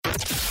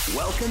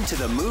Welcome to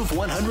the Move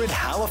 100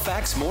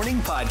 Halifax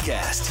Morning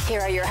Podcast. Here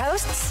are your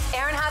hosts,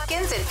 Aaron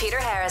Hopkins and Peter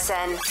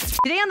Harrison.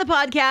 Today on the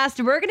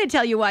podcast, we're going to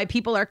tell you why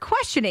people are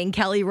questioning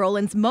Kelly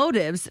Rowland's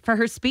motives for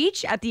her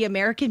speech at the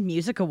American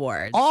Music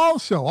Awards.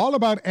 Also, all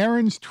about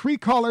Erin's tree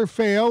color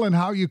fail and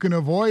how you can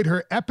avoid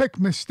her epic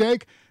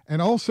mistake,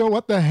 and also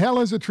what the hell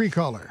is a tree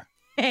color?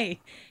 Hey,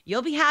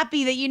 you'll be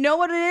happy that you know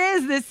what it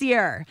is this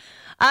year.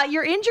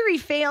 Your injury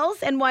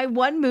fails and why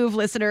One Move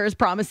listener is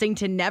promising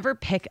to never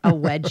pick a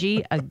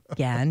wedgie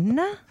again.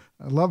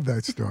 I love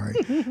that story.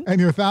 And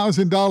your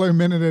 $1,000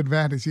 minute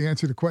advantage. You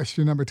answer to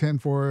question number 10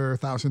 for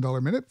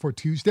 $1,000 minute for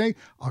Tuesday,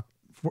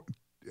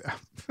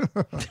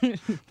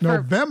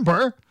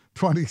 November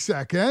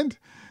 22nd.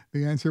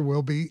 The answer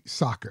will be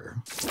soccer.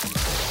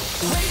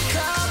 Wake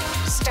up!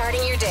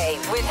 Starting your day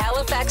with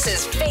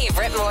Halifax's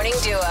favorite morning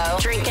duo.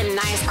 Drinking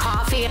nice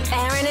coffee.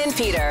 Aaron and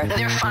Peter.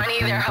 They're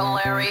funny, they're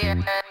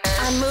hilarious.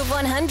 On Move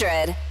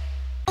 100.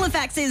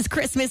 Halifax's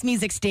Christmas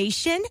music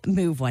station,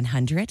 Move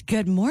 100.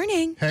 Good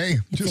morning. Hey,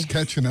 just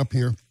catching up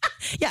here.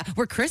 Yeah,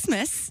 we're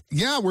Christmas.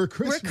 Yeah, we're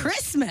Christmas. We're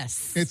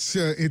Christmas.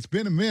 It's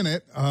been a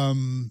minute. I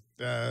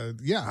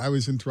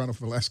was in Toronto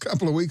for the last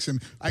couple of weeks, and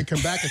I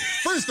come back. And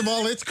first of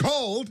all, it's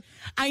cold.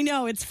 I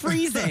know, it's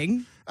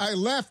freezing. I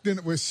left, and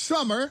it was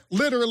summer,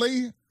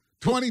 literally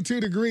 22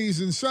 degrees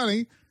and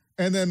sunny.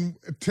 And then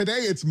today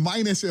it's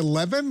minus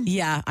 11.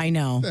 Yeah, I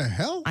know. The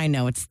hell? I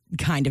know, it's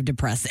kind of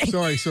depressing.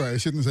 Sorry. I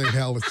shouldn't say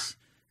hell.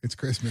 It's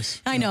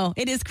Christmas. I know,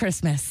 it is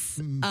Christmas.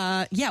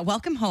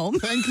 Welcome home.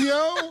 Thank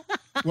you.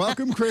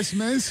 Welcome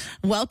Christmas.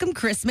 Welcome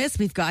Christmas.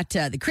 We've got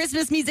the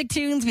Christmas music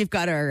tunes. We've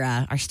got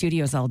our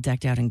studios all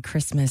decked out in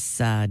Christmas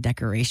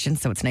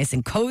decorations, so it's nice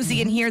and cozy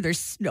in here. There's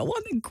snow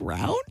on the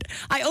ground.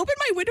 I opened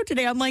my window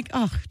today. I'm like,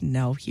 oh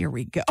no, here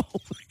we go.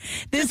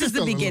 This is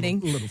the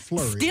beginning. Little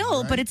flurry,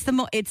 still, right? but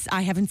it's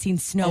I haven't seen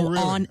snow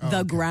on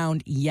the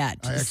ground yet.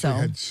 I actually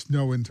had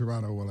snow in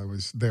Toronto while I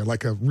was there,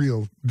 like a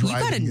real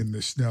driving in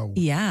the snow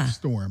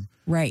storm.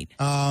 Right.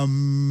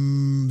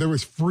 There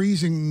was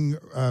freezing,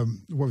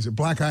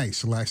 black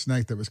ice last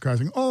night that was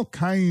causing all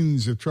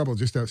kinds of trouble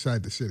just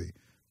outside the city.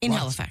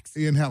 Halifax.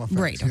 In Halifax.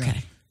 Right,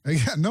 okay.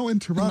 Yeah, no, in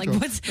Toronto. I'm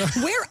like,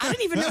 where? I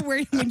didn't even know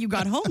when you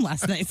got home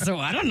last night, so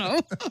I don't know.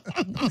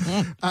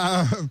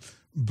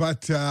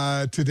 But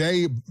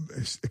today,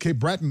 Cape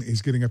Breton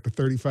is getting up to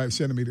 35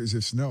 centimeters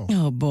of snow.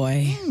 Oh,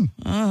 boy.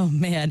 Oh,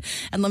 man.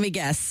 And let me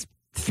guess,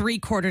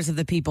 3/4 of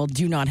the people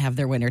do not have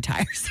their winter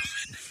tires on.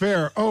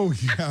 Fair. Oh,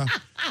 yeah.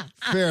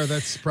 Fair.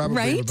 That's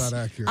probably about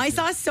accurate. I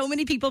saw so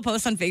many people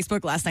post on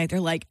Facebook last night. They're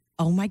like,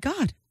 oh, my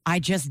God. I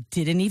just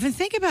didn't even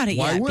think about it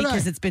yet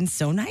because it's been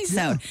so nice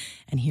out.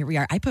 And here we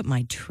are. I put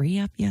my tree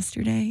up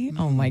yesterday.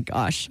 Oh, my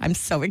gosh. I'm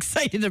so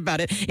excited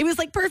about it. It was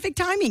like perfect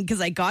timing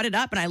because I got it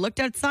up and I looked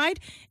outside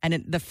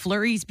and the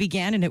flurries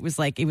began and it was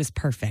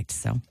perfect.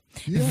 So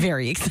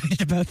very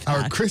excited about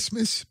that. Our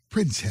Christmas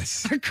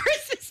princess. Our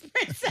Christmas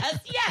princess.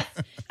 Yes,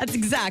 that's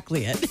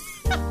exactly it.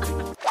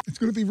 It's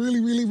going to be really,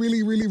 really,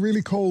 really, really,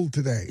 really cold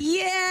today.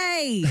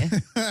 Yay!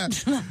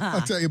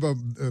 I'll tell you about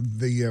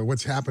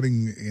what's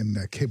happening in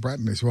Cape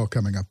Breton as well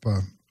coming up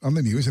on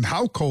the news and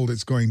how cold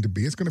it's going to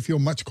be. It's going to feel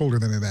much colder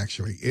than it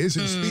actually is.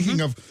 And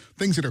speaking of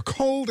things that are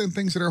cold and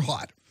things that are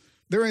hot,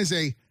 there is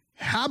a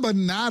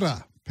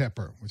habanada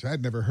pepper, which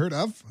I'd never heard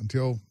of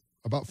until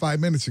about 5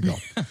 minutes ago.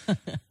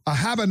 A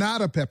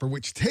habanada pepper,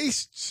 which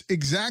tastes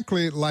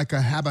exactly like a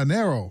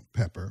habanero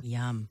pepper.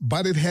 Yum.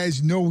 But it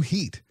has no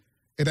heat.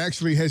 It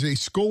actually has a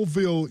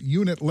Scoville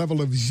unit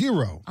level of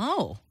 0.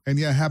 Oh. And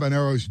yeah,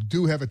 habaneros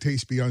do have a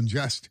taste beyond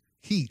just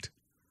heat.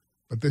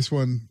 But this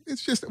one,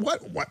 it's just, why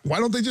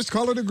don't they just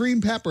call it a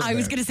green pepper? I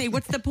was going to say,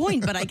 what's the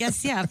point? But I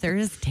guess, if there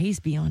is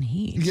taste beyond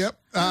heat. Yep.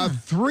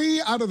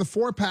 3 out of the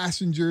 4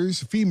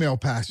 passengers, female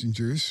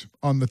passengers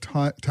on the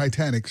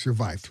Titanic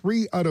survived.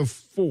 3 out of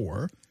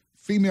 4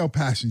 female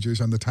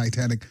passengers on the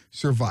Titanic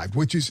survived,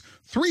 which is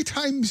 3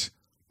 times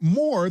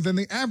more than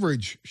the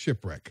average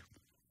shipwreck.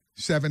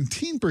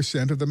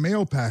 17% of the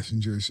male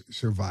passengers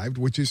survived,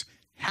 which is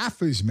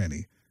half as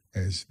many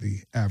as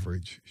the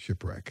average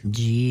shipwreck.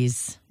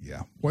 Jeez.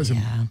 Yeah. Wasn't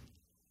a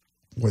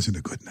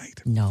good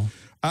night. No.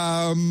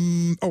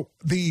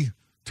 The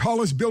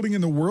tallest building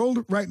in the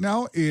world right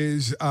now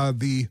is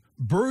the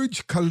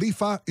Burj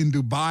Khalifa in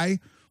Dubai,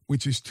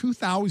 which is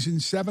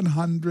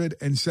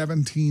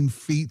 2,717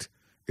 feet.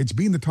 It's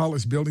been the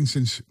tallest building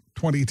since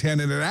 2010,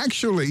 and it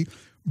actually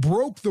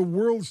broke the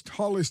world's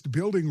tallest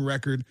building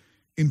record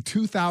in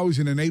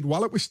 2008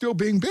 while it was still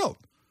being built.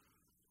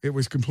 It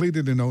was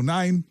completed in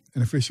 2009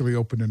 and officially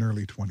opened in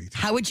early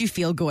 2010. How would you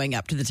feel going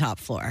up to the top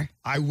floor?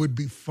 I would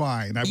be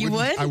fine. You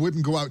would? I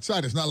wouldn't go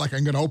outside. It's not like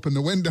I'm going to open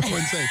the window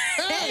and say,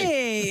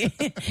 hey!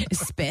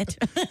 Spit.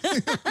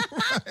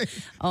 Right.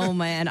 Oh,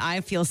 man.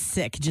 I feel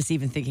sick just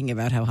even thinking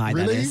about how high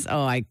that is.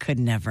 Oh, I could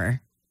never.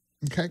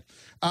 Okay.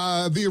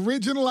 The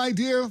original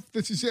idea,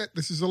 this is it.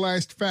 This is the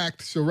last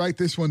fact, so write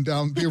this one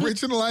down. The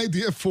original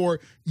idea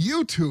for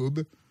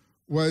YouTube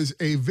was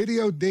a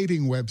video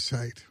dating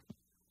website.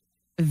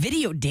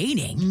 Video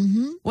dating?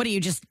 Mm-hmm. What do you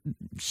just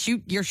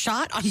shoot your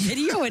shot on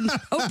video and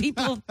hope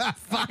people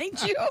find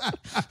you?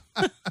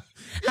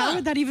 How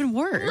would that even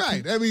work?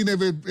 Right. I mean,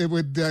 it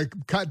would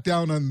cut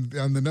down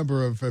on the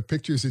number of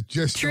pictures that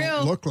just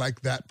don't look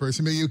like that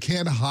person. But you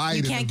can't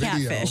hide in the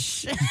video.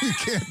 Catfish. You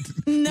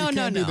can't. No.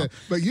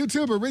 But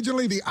YouTube,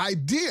 originally, the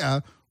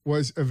idea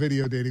was a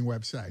video dating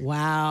website.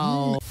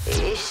 Wow.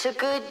 It's a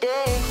good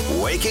day.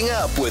 Waking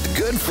up with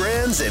good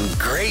friends and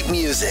great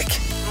music.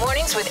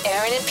 Mornings with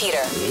Aaron and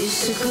Peter.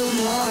 It's a good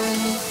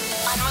morning.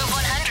 On Move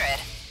 100.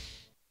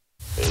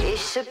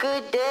 It's a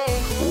good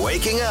day.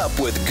 Waking up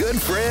with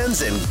good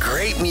friends and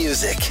great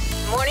music.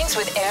 Mornings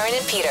with Aaron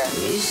and Peter.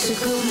 It's a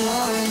good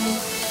morning.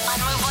 On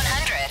Move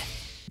 100.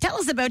 Tell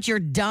us about your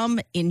dumb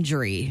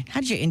injury.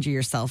 How'd you injure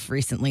yourself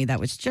recently? That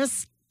was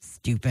just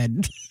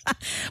stupid.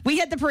 We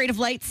had the Parade of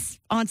Lights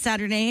on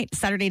Saturday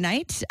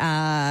night.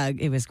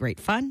 It was great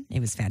fun. It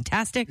was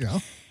fantastic. Yeah.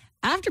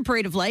 After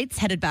Parade of Lights,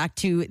 headed back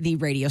to the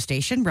radio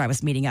station where I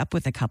was meeting up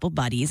with a couple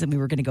buddies and we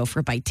were going to go for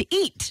a bite to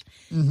eat.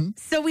 Mm-hmm.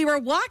 So we were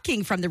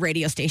walking from the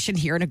radio station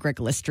here on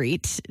Agricola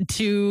Street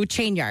to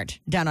Chain Yard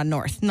down on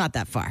North. Not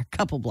that far,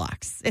 couple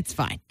blocks. It's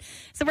fine.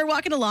 So we're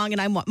walking along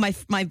and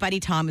my buddy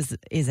Tom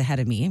is ahead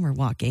of me and we're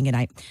walking and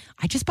I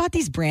just bought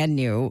these brand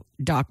new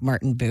Doc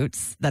Marten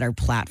boots that are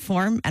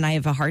platform and I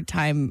have a hard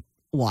time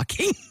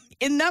walking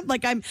in them.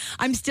 Like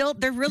I'm still,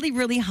 they're really,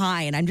 really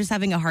high and I'm just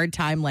having a hard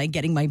time like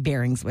getting my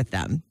bearings with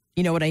them.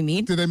 You know what I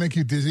mean? Do they make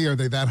you dizzy? Are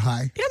they that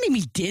high? They don't make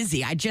me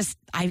dizzy.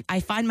 I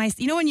find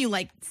you know when you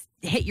like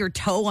hit your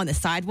toe on the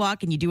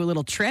sidewalk and you do a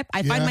little trip?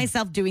 I find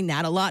myself doing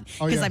that a lot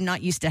because I'm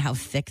not used to how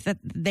thick that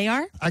they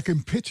are. I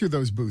can picture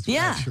those boots,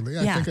 actually.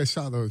 I think I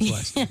saw those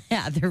last time.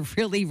 Yeah, they're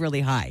really,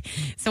 really high.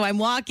 So I'm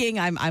walking,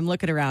 I'm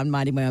looking around,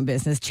 minding my own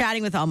business,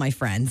 chatting with all my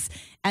friends.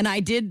 And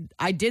I did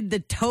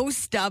the toe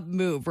stub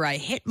move where I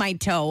hit my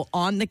toe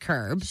on the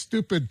curb.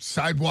 Stupid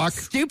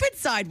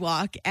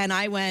sidewalk. And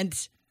I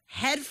went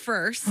head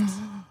first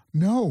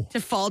to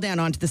fall down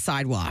onto the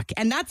sidewalk.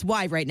 And that's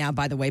why right now,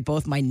 by the way,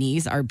 both my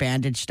knees are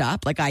bandaged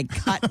up. Like I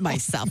cut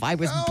myself. I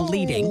was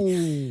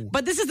bleeding.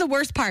 But this is the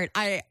worst part.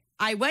 I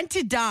went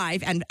to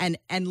dive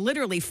and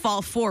literally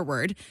fall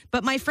forward,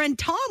 but my friend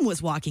Tom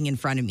was walking in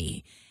front of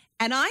me.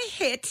 And I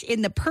hit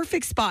in the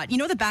perfect spot. You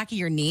know the back of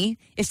your knee?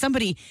 If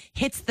somebody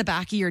hits the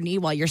back of your knee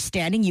while you're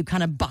standing, you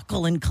kind of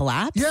buckle and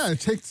collapse. Yeah,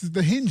 it takes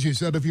the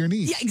hinges out of your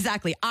knees. Yeah,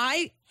 exactly.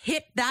 I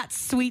hit that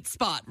sweet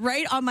spot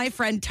right on my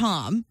friend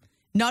Tom,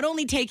 not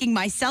only taking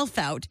myself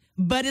out,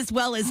 but as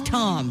well as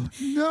Tom.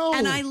 No.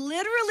 And I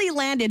literally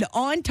landed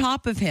on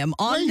top of him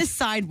on the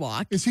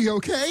sidewalk. Is he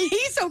okay?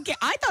 He's okay.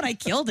 I thought I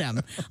killed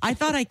him. I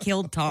thought I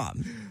killed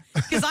Tom.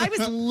 Because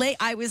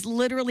I was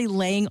literally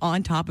laying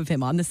on top of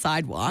him on the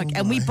sidewalk,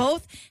 and we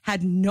both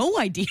had no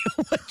idea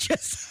what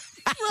just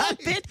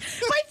happened.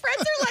 My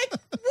friends are like,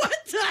 what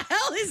the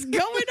hell is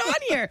going on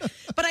here?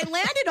 But I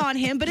landed on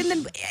him, but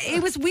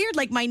it was weird.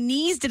 Like my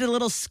knees did a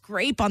little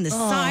scrape on the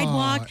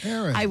sidewalk.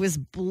 Aaron. I was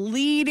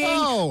bleeding.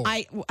 Oh.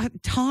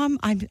 Tom,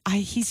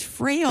 he's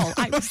frail.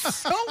 I was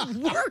so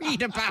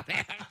worried about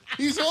him.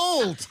 He's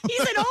old. He's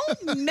an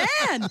old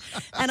man.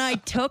 And I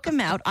took him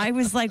out. I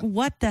was like,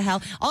 what the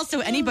hell? Also,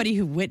 anybody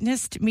who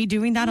witnessed me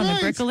doing that on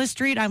Agricola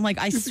Street, I'm like,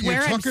 I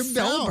swear I'm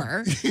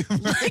sober.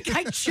 Like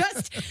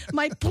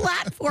my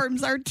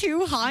platforms are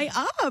too high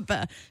up.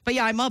 But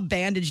yeah, I'm all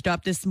bandaged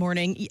up this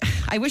morning.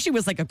 I wish it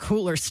was like a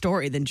cooler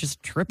story than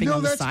just tripping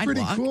on the sidewalk. No,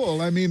 that's pretty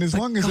cool. I mean, as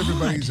long as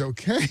everybody's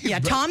okay. Yeah,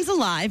 Tom's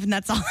alive, and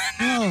that's all.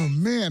 Oh,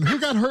 man. Who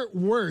got hurt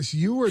worse,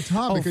 you or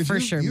Tom? Because for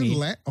sure me.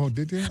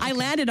 Did you? Okay. I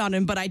landed on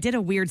him, but I did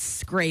a weird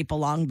scrape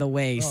along the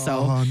way.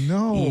 Oh,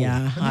 no.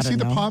 Yeah, I see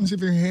the palms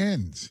of your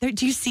hands.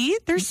 Do you see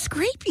it? They're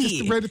scrapey.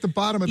 Just right at the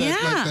bottom of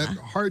that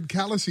hard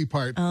callousy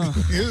part.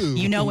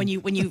 You know when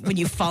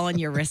you fall on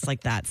your wrist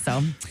like that.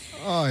 So,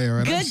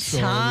 Aaron, good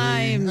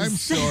times. I'm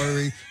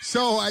sorry.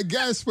 So I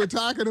guess we're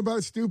talking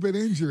about stupid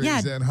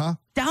injuries then, huh?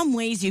 Dumb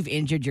ways you've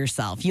injured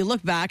yourself. You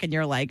look back and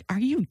you're like, are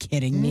you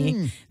kidding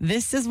me?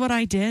 This is what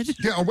I did?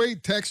 Yeah,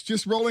 wait, text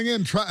just rolling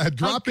in.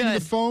 Dropping my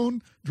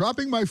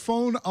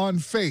phone on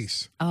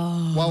face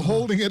while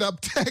holding it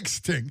up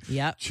texting.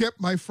 Yep.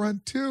 Chipped my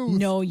front tooth.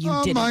 No, you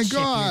didn't. Oh, my chip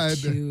God.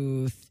 Your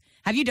tooth.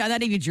 Have you done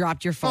that? Have you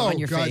dropped your phone on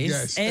your face?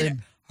 Yes. It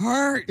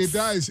hurts. It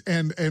does.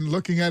 And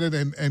looking at it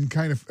and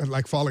kind of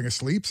like falling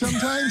asleep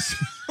sometimes.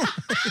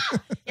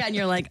 Yeah, and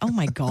you're like, oh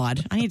my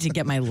God, I need to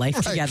get my life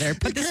together.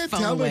 Put this phone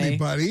tell away.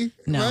 Anybody,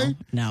 right?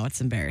 No,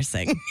 it's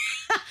embarrassing.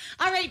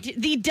 All right,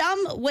 the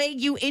dumb way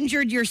you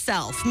injured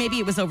yourself. Maybe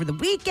it was over the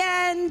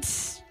weekend,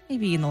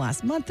 maybe in the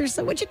last month or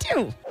so. What'd you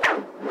do?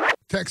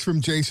 Text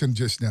from Jason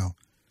just now.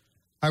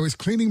 I was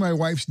cleaning my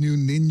wife's new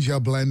Ninja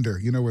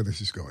blender. You know where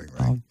this is going,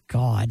 right? Oh,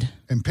 God.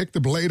 And picked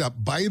the blade up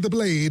by the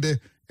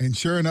blade, and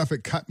sure enough,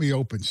 it cut me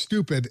open.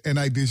 Stupid, and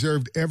I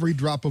deserved every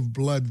drop of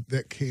blood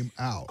that came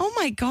out. Oh,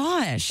 my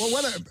gosh.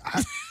 Well,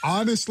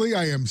 honestly,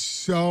 I am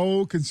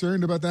so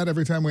concerned about that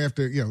every time we have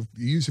to,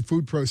 use a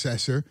food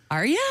processor.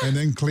 Are you? And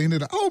then clean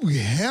it up. Oh,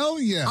 hell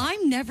yeah.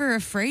 I'm never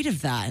afraid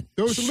of that.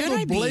 Those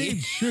little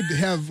blades should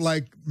have,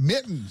 like,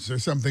 mittens or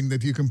something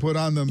that you can put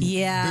on them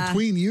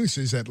between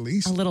uses, at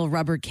least. A little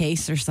rubber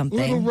case or something.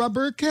 Little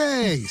rubber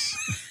case.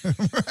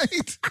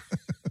 Right?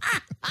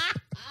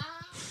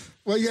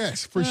 Well,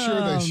 yes, for sure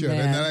they should.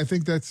 Man. And then I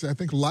think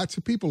lots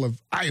of people have,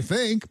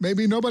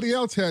 maybe nobody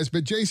else has,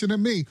 but Jason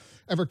and me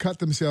ever cut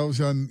themselves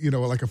on,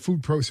 like a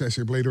food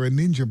processor blade or a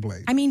ninja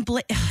blade. I mean,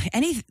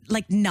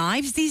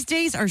 knives these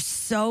days are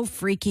so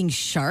freaking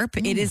sharp.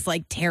 It is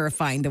like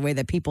terrifying the way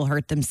that people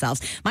hurt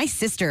themselves. My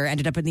sister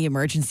ended up in the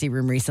emergency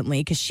room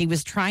recently because she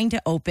was trying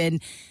to open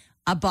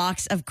a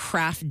box of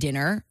Kraft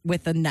dinner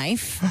with a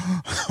knife.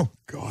 Oh,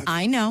 God.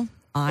 I know.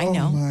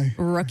 My.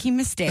 Rookie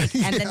mistake.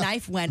 And the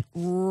knife went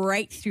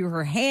right through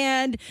her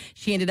hand.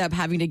 She ended up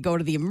having to go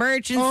to the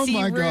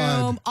emergency room.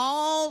 God.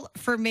 All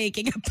for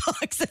making a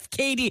box of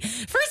Katie.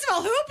 First of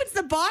all, who opens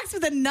the box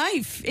with a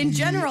knife in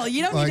general?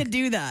 You don't need to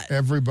do that.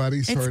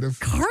 Everybody sort of.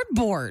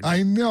 Cardboard.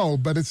 I know,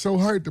 but it's so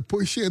hard to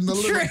push in the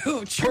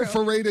little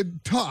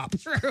perforated top.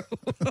 True.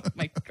 Oh,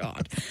 my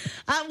God.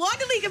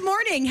 Wagalee, good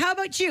morning. How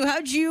about you?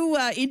 How'd you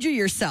injure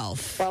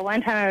yourself? Well,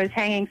 one time I was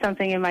hanging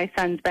something in my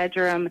son's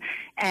bedroom,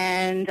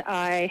 and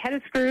I had a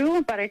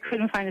screw, but I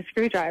couldn't find a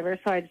screwdriver,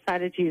 so I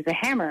decided to use a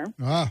hammer,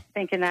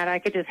 thinking that I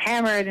could just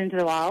hammer it into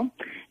the wall.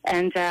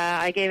 And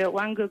I gave it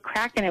one good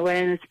crack, and it went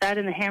in his bed,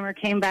 and the hammer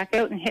came back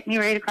out and hit me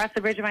right across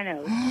the bridge of my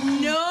nose.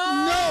 No!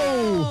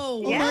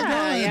 Oh, yeah, my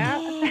God.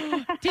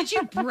 Yeah. Did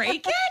you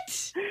break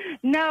it?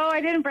 No, I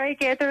didn't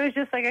break it. There was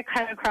just like a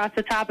cut across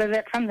the top of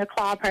it from the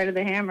claw part of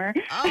the hammer.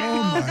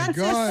 Oh, my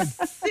God.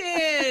 A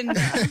sin.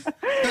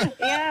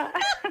 Yeah.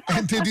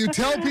 And did you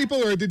tell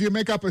people, or did you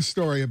make up a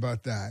story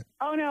about that?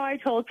 Oh, no, I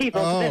told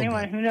people. Oh,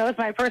 anyone who knows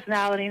my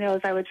personality knows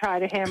I would try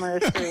to hammer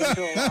a screw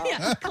into a wall.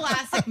 Yeah,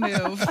 classic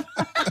move.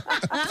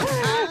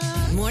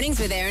 Mornings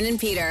with Aaron and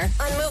Peter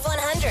on Move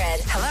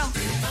 100. Hello.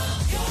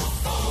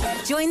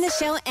 Join the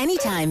show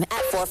anytime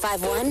at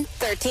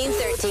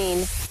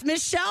 451-1313.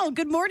 Michelle,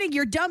 good morning.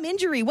 Your dumb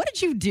injury. What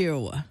did you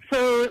do?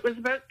 So it was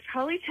about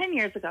probably 10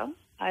 years ago.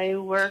 I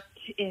worked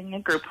in a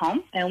group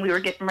home, and we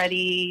were getting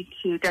ready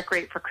to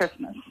decorate for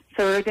Christmas.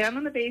 So we were down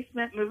in the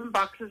basement moving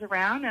boxes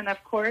around, and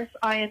of course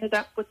I ended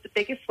up with the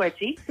biggest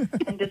wedgie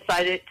and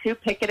decided to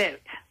pick it out.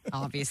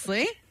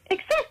 Obviously.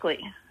 Exactly.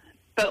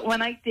 But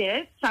when I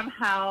did,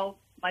 somehow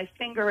my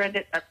finger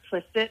ended up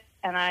twisted,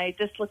 and I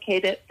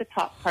dislocated the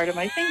top part of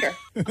my finger.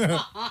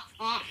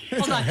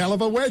 It's a hell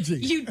of a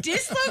wedgie. You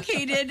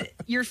dislocated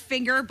your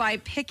finger by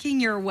picking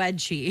your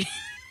wedgie.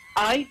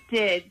 I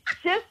did.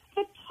 Just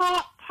the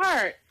top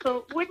part,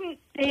 so it wouldn't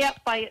stay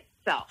up by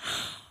itself.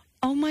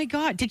 Oh, my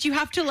God. Did you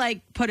have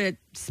to, put a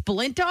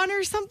splint on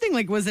or something?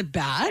 Was it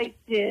bad? I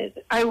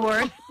did. I wore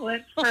a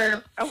splint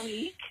for a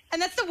week.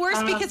 And that's the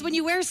worst because when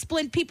you wear a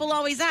splint, people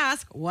always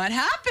ask, what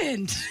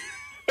happened?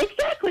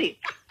 Exactly.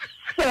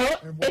 So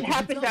it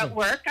happened at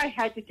work. I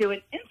had to do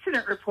an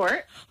incident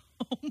report.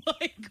 Oh,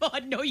 my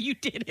God. No, you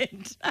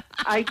didn't.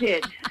 I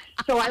did.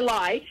 So I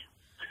lied.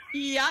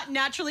 Yeah,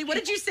 naturally. What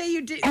did you say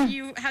you did?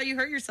 How you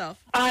hurt yourself?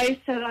 I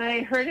said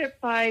I hurt it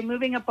by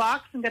moving a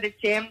box and got it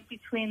jammed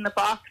between the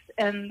box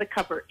and the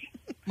cupboard.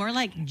 More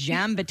like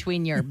jam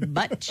between your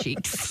butt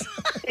cheeks.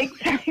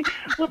 Exactly.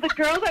 Well, the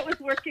girl that was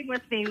working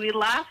with me, we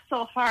laughed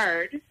so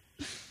hard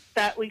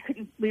that we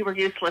were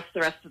useless the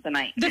rest of the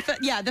night.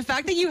 The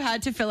fact that you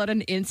had to fill out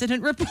an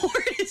incident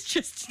report is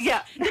just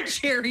the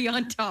cherry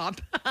on top.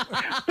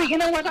 But you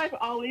know what? I've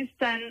always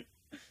done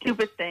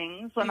stupid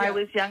things. When I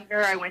was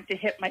younger, I went to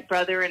hit my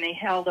brother, and he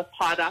held a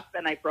pot up,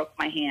 and I broke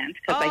my hand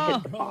because I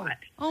hit the pot.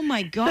 Oh,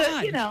 my God.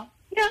 So,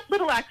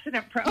 little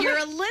accident prone. You're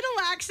a little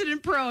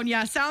accident prone.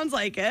 Yeah, sounds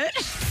like it.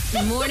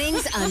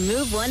 Mornings on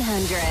Move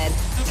 100.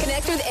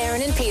 Connect with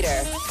Aaron and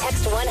Peter.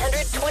 Text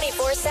 100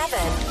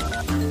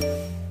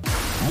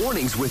 24/7.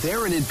 Mornings with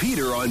Aaron and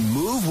Peter on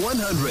Move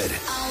 100.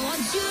 I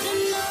want you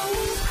to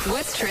know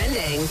what's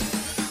trending.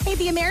 Hey,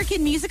 the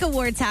American Music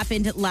Awards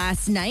happened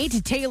last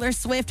night. Taylor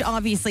Swift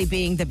obviously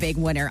being the big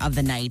winner of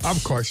the night.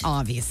 Of course.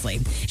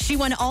 Obviously. She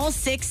won all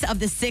 6 of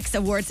the 6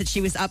 awards that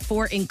she was up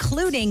for,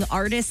 including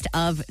Artist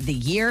of the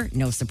Year.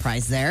 No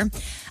surprise there.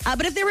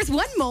 But if there was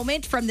one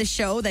moment from the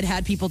show that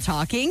had people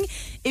talking,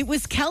 it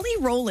was Kelly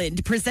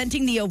Rowland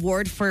presenting the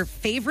award for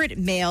Favorite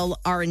Male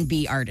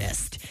R&B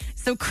Artist.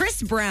 So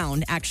Chris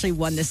Brown actually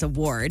won this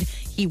award.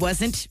 He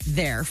wasn't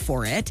there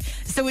for it.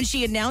 So when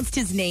she announced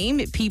his name,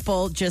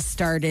 people just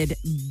started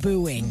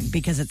booing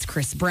because it's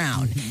Chris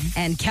Brown.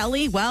 And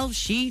Kelly, well,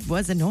 she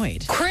was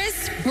annoyed.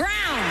 Chris Brown.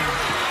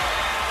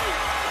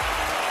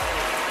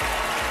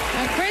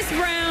 Now, Chris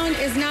Brown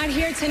is not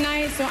here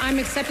tonight, so I'm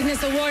accepting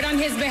this award on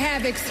his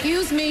behalf.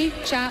 Excuse me,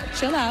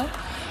 chill out.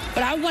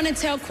 But I want to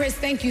tell Chris,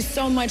 thank you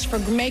so much for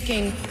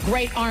making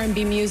great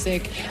R&B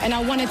music. And I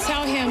want to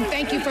tell him,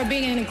 thank you for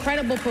being an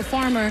incredible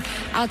performer.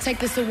 I'll take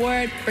this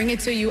award, bring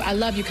it to you. I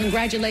love you.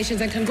 Congratulations.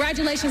 And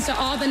congratulations to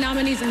all the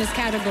nominees in this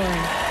category.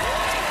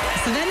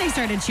 So then they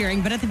started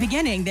cheering, but at the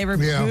beginning, they were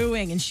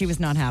booing, and she was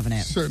not having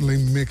it. Certainly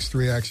mixed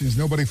reactions.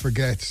 Nobody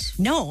forgets.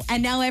 No,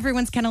 and now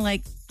everyone's kind of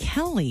like,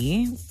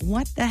 Kelly,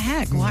 what the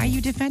heck? Why are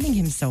you defending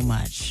him so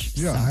much?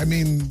 Yeah, I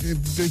mean,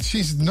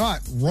 she's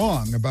not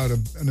wrong about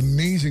an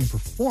amazing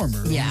performer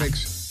who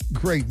makes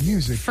great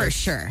music. For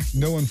sure.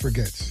 No one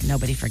forgets.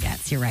 Nobody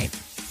forgets. You're right.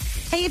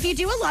 Hey, if you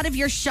do a lot of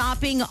your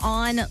shopping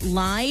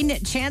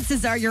online,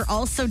 chances are you're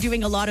also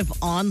doing a lot of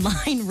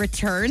online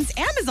returns.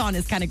 Amazon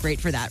is kind of great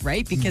for that,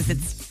 right? Because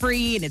it's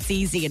free and it's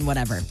easy and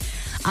whatever.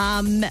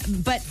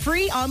 But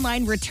free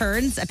online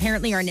returns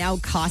apparently are now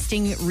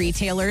costing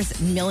retailers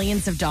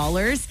millions of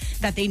dollars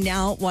that they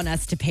now want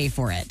us to pay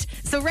for it.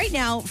 So right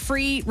now,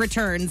 free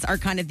returns are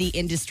kind of the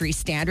industry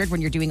standard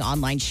when you're doing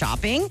online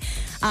shopping.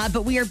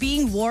 But we are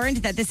being warned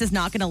that this is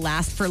not going to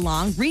last for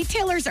long.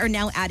 Retailers are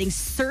now adding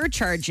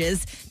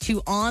surcharges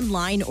to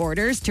online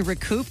orders to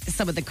recoup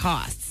some of the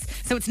costs.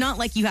 So it's not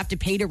like you have to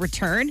pay to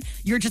return.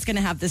 You're just going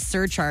to have this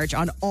surcharge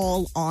on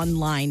all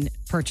online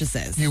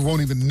purchases. You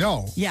won't even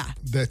know Yeah.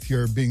 that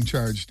you're being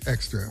charged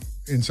extra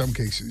in some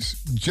cases,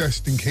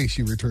 just in case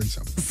you return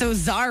something. So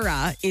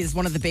Zara is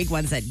one of the big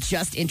ones that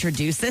just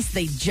introduced this.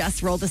 They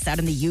just rolled this out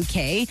in the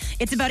UK.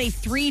 It's about a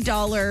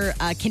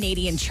 $3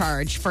 Canadian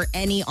charge for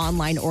any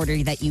online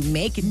order that you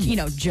make, you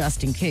know,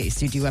 just in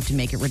case you do have to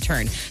make a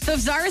return. So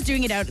if Zara's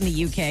doing it out in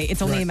the UK,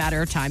 it's only a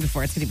matter of time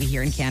before it's going to be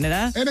here in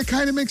Canada. And it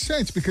kind of makes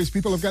sense because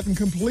people have gotten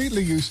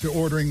completely used to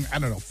ordering,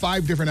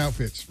 5 different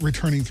outfits,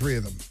 returning 3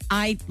 of them.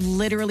 I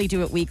literally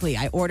do it weekly.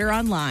 I order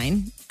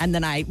online and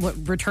then I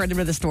return them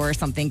to the store or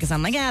something because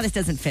I'm like, this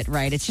doesn't fit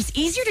right. It's just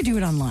easier to do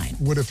it online.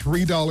 Would a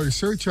 $3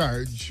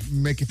 surcharge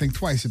make you think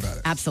twice about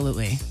it?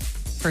 Absolutely.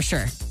 For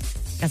sure.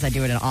 Because I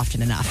do it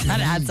often enough. That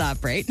adds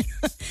up, right?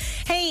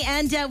 Hey,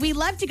 and we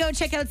love to go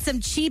check out some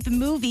cheap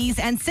movies.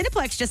 And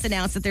Cineplex just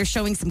announced that they're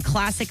showing some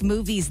classic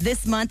movies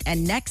this month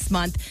and next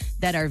month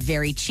that are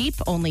very cheap,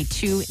 only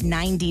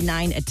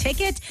 $2.99 a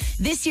ticket.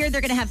 This year,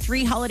 they're going to have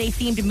 3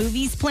 holiday-themed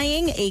movies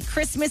playing: A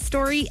Christmas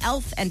Story,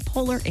 Elf, and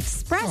Polar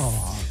Express.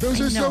 Oh, those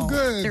are so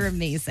good. They're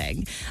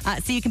amazing.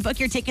 So you can book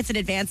your tickets in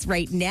advance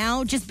right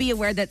now. Just be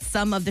aware that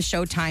some of the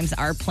show times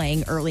are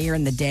playing earlier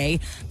in the day,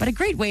 but a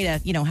great way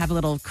to, have a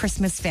little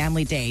Christmas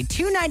family day.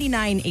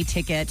 $2.99 a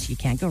ticket. You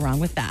can't go wrong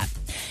with that.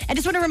 I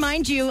just want to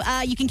remind you,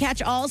 you can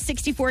catch all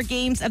 64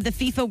 games of the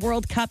FIFA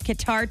World Cup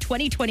Qatar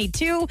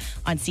 2022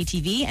 on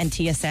CTV and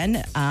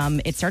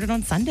TSN. It started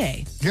on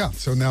Sunday. Yeah,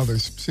 so now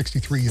there's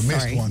 63. You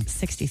missed one.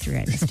 63,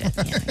 I missed it.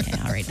 Yeah,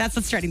 okay, all right. That's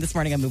what's starting this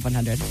morning on Move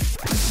 100.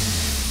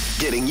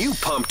 Getting you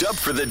pumped up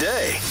for the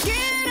day.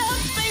 Get up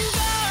and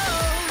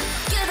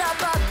go. Get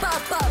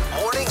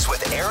up. Mornings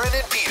with Aaron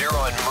and Peter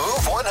on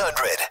Move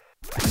 100.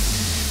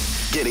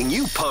 Getting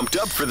you pumped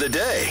up for the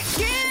day.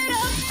 Get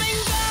up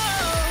and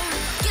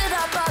go. Get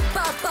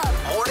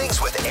up.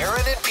 Mornings with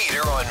Aaron and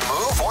Peter on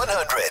Move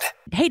 100.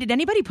 Hey, did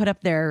anybody put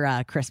up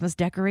their Christmas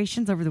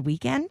decorations over the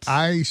weekend?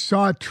 I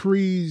saw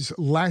trees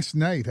last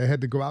night. I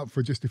had to go out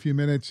for just a few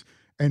minutes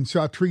and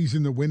saw trees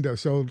in the window.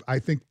 So I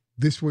think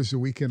this was the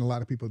weekend a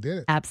lot of people did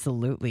it.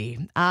 Absolutely.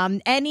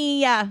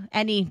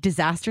 Any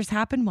disasters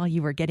happen while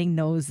you were getting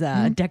those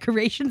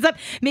decorations up?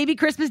 Maybe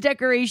Christmas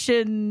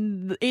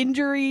decoration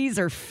injuries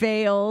or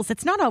fails.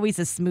 It's not always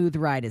a smooth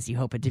ride as you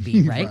hope it to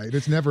be, right? Right.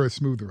 It's never a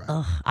smooth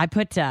ride. I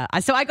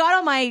got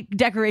all my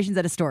decorations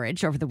out of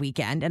storage over the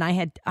weekend, and I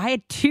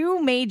had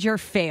 2 major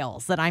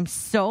fails that I'm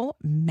so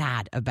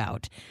mad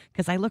about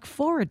because I look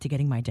forward to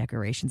getting my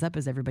decorations up,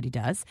 as everybody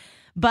does.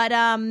 But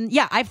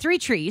I have 3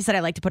 trees that I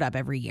like to put up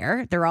every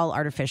year. They're all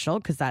artificial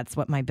because that's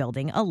what my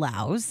building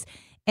allows.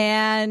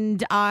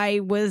 And I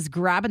was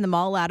grabbing them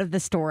all out of the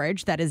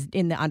storage that is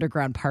in the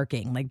underground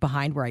parking, like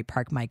behind where I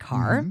park my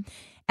car. Mm-hmm.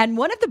 And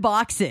one of the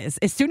boxes,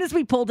 as soon as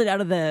we pulled it out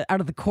of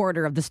the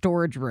corner of the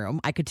storage room,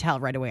 I could tell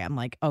right away. I'm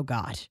like, oh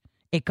God,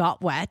 it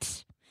got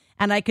wet.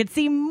 And I could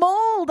see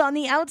mold on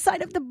the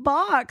outside of the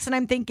box. And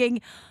I'm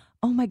thinking,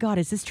 oh my God,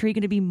 is this tree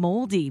going to be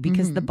moldy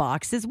because the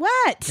box is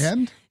wet?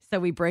 And? So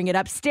we bring it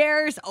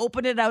upstairs,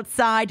 open it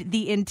outside.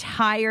 The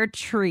entire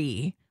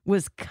tree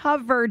was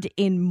covered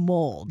in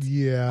mold.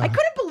 Yeah. I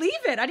couldn't believe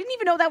it. I didn't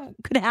even know that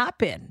could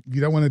happen.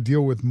 You don't want to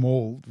deal with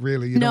mold,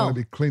 really. You don't want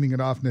to be cleaning it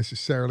off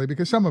necessarily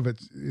because some of it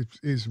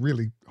is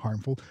really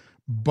harmful.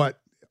 But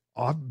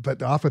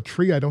off a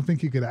tree, I don't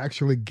think you could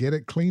actually get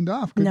it cleaned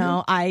off.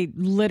 No, I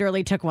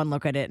literally took one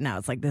look at it and I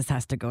was like, this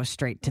has to go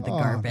straight to the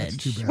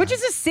garbage, which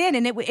is a sin.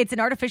 And it's an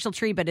artificial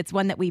tree, but it's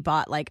one that we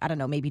bought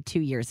maybe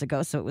 2 years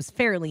ago. So it was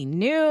fairly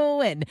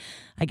new. And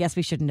I guess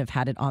we shouldn't have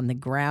had it on the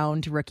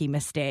ground. Rookie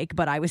mistake.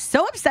 But I was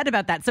so upset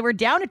about that. So we're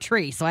down a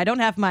tree. So I don't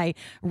have my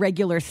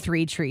regular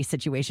 3 tree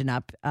situation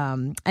up.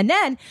 And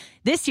then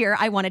this year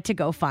I wanted to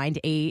go find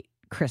a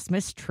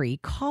Christmas tree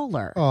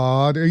collar.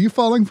 Oh, are you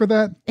falling for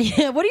that?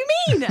 What do you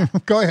mean?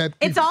 Go ahead.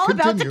 It's all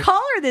about the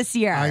collar this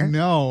year. I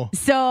know.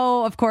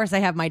 So, of course, I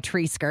have my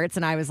tree skirts,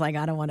 and I was like,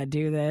 I don't want to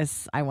do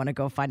this. I want to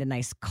go find a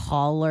nice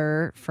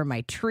collar for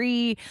my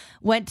tree.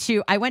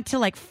 I went to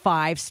like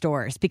 5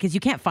 stores because you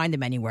can't find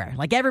them anywhere.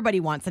 Like everybody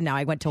wants them now.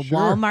 I went to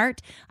Walmart.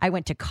 I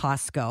went to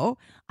Costco.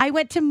 I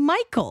went to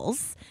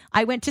Michael's.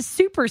 I went to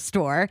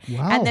Superstore.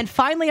 Wow. And then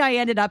finally I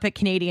ended up at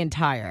Canadian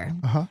Tire,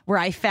 where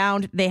I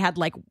found they had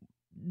like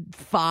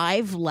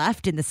 5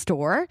 left in the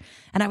store.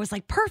 And I was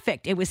like,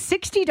 perfect. It was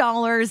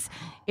 $60.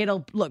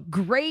 It'll look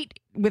great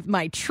with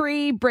my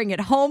tree. Bring it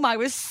home. I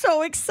was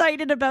so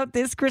excited about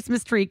this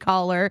Christmas tree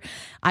collar.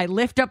 I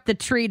lift up the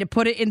tree to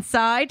put it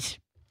inside.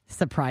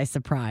 Surprise,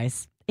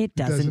 surprise. It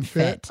doesn't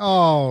fit.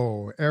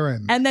 Oh,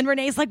 Erin. And then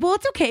Renee's like, well,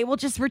 it's okay. We'll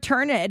just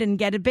return it and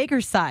get a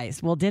bigger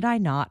size. Well, did I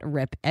not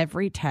rip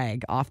every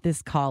tag off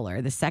this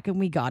collar the second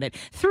we got it?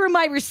 Threw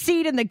my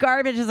receipt in the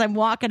garbage as I'm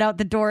walking out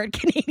the door at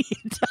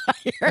Canadian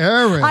Tire.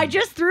 Erin. I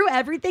just threw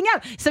everything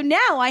out. So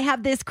now I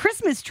have this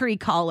Christmas tree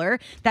collar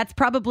that's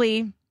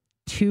probably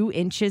 2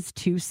 inches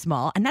too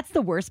small. And that's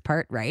the worst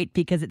part, right?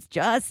 Because it's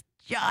just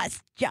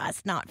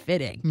not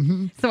fitting.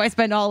 Mm-hmm. So I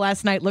spent all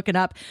last night looking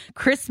up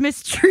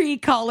Christmas tree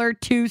collar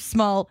too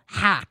small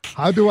hack.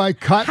 How do I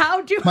cut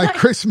my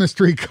Christmas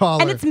tree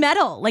collar? And it's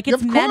metal. Like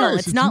it's metal.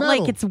 Course, it's not metal.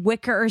 like it's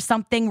wicker or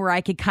something where I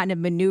could kind of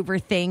maneuver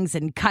things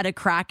and cut a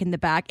crack in the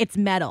back. It's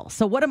metal.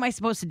 So what am I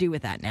supposed to do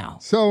with that now?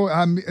 So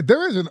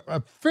there is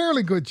a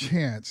fairly good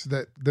chance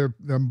that there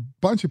are a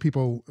bunch of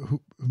people who've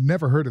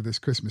never heard of this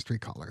Christmas tree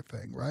collar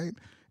thing, right?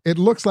 It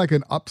looks like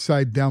an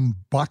upside down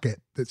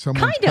bucket that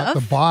someone cut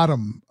the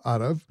bottom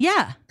out of.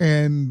 Yeah.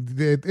 And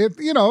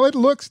it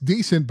looks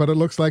decent, but it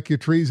looks like your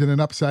tree's in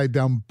an upside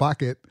down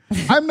bucket.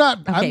 I'm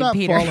not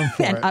Peter, falling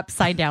for an it.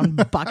 upside down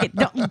bucket.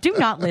 Do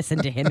not listen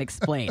to him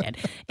explain it.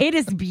 It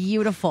is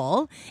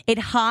beautiful. It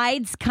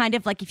hides kind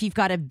of like if you've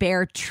got a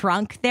bare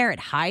trunk there, it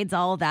hides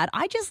all that.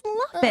 I just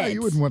love it.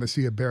 You wouldn't want to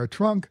see a bare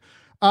trunk.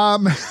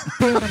 I'm not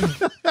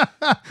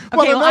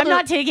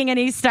taking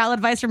any style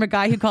advice from a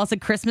guy who calls a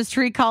Christmas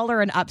tree collar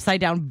an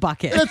upside down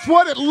bucket. That's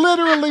what it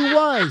literally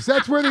was.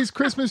 That's where these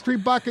Christmas tree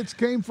buckets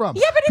came from.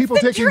 Yeah, but people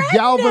it's the taking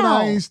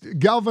trend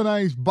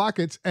galvanized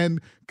buckets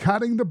and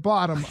cutting the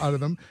bottom out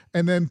of them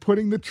and then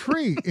putting the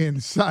tree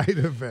inside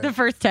of it. The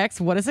first text,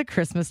 what is a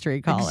Christmas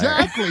tree collar?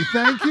 Exactly.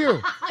 Thank you.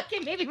 Okay,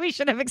 maybe we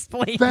should have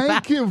explained that.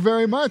 Thank you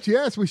very much.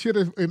 Yes, we should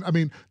have. I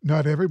mean,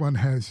 not everyone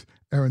has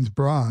Erin's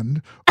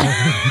brand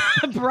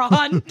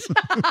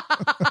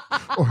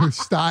or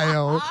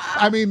style.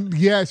 I mean,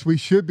 yes, we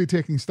should be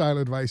taking style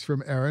advice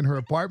from Erin. Her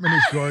apartment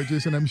is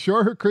gorgeous, and I'm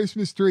sure her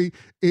Christmas tree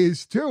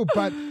is too.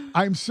 But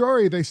I'm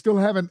sorry, they still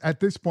haven't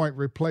at this point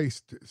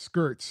replaced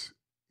skirts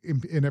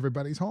in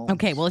everybody's home.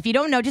 Okay, well, if you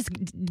don't know, just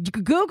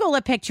Google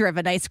a picture of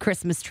a nice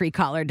Christmas tree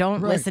collar.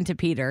 Don't listen to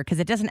Peter because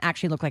it doesn't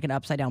actually look like an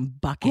upside down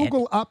bucket.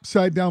 Google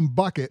upside down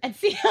bucket. And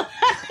see how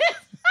that is.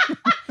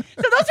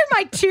 So those are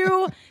my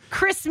 2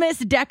 Christmas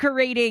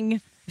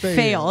decorating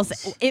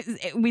fails.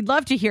 We'd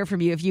love to hear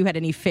from you if you had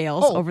any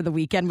fails over the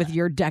weekend with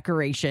your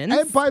decorations.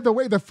 And by the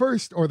way, the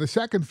first or the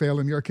second fail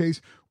in your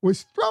case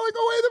was throwing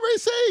away the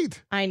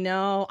receipt. I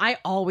know. I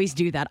always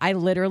do that. I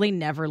literally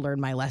never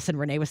learned my lesson.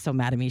 Renee was so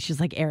mad at me. She's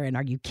like, Erin,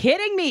 are you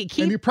kidding me?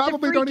 Keep and you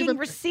probably the don't even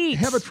receipt.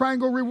 Have a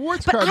Triangle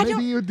Rewards card.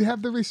 Maybe you'd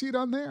have the receipt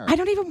on there. I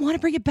don't even want to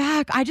bring it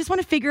back. I just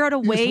want to figure out a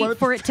way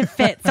for it to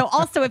fit. So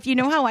also, if you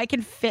know how I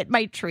can fit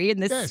my tree in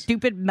this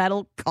stupid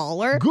metal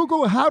collar.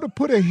 Google how to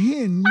put a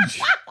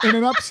hinge in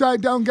an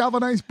upside down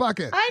galvanized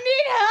bucket. I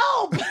need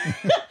help.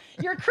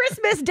 Your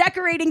Christmas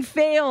decorating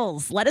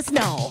fails. Let us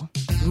know.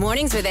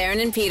 Mornings with Erin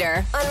and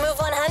Peter on Move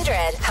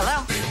 100.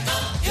 Hello.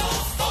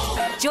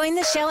 Join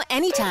the show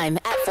anytime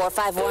at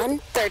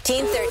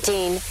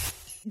 451-1313.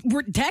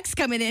 Tech's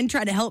coming in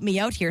trying to help me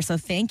out here, so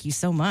thank you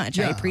so much.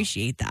 I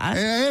appreciate that.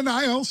 And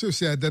I also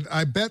said that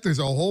I bet there's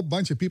a whole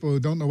bunch of people who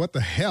don't know what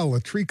the hell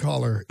a tree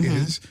collar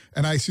is.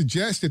 And I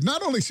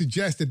not only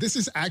suggested, this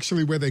is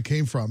actually where they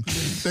came from.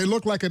 They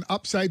look like an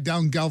upside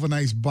down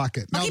galvanized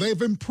bucket. Now,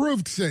 they've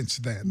improved since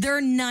then.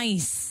 They're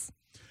nice.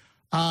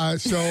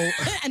 So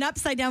an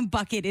upside down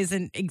bucket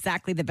isn't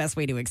exactly the best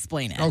way to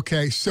explain it.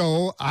 Okay,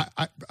 so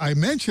I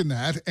mentioned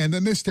that, and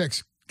then this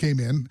text came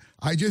in.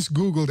 I just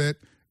Googled it.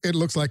 It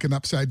looks like an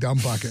upside down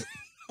bucket.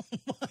 Oh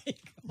my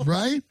God.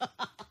 Right?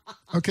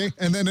 Okay.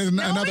 And then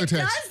another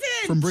text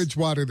from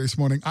Bridgewater this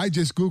morning. I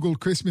just Googled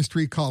Christmas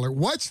tree collar.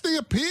 What's the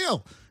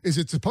appeal? Is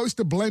it supposed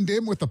to blend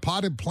in with the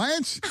potted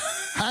plants?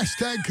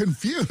 Hashtag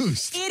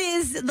confused. It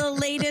is the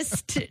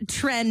latest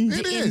trend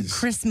in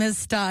Christmas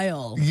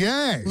style.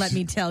 Yes. Let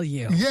me tell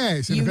you.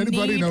 Yes. And you if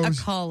anybody need knows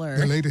a collar.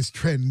 the latest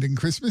trend in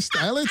Christmas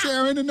style, it's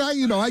Erin and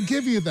I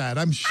give you that.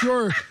 I'm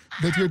sure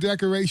that your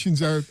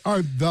decorations are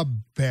the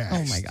best.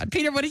 Oh, my God.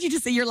 Peter, what did you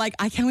just say? You're like,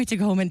 I can't wait to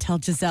go home and tell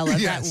Gisela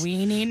that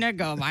we need to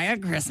go buy a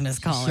Christmas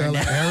collar.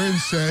 Erin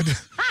said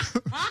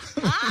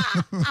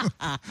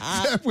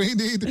that we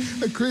need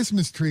a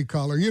Christmas tree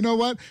collar. You know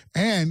what?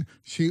 And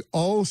she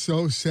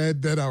also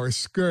said that our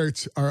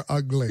skirts are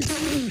ugly.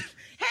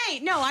 Hey,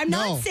 no, I'm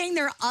not saying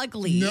they're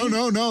ugly.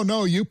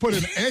 No. You put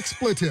an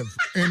expletive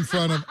in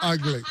front of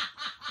ugly.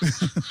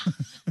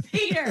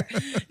 Peter,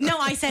 no,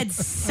 I said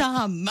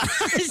some.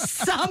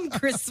 Some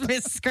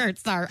Christmas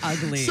skirts are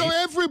ugly. So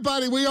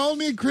everybody, we all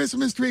need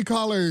Christmas tree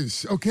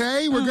collars,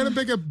 okay? We're going to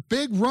make a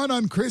big run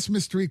on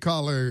Christmas tree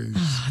collars.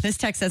 This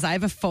text says, I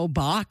have a faux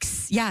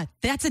box. Yeah,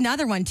 that's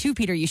another one too,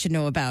 Peter, you should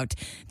know about.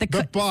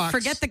 The box.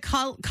 Forget the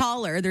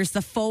collar. There's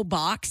the faux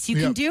box you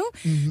can do.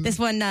 Mm-hmm. This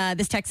one,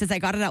 this text says, I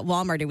got it at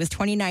Walmart. It was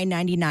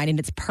 $29.99 and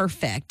it's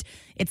perfect.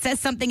 It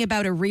says something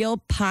about a real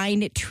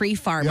pine tree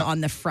farm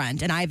on the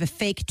front, and I have a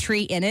fake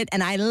tree in it,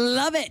 and I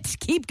love it.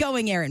 Keep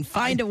going, Erin.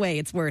 Find a way.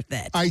 It's worth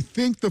it. I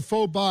think the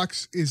faux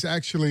box is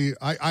actually,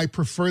 I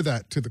prefer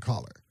that to the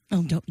collar.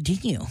 Oh, do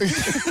you?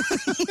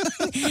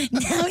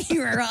 Now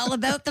you are all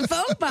about the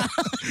phone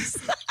box.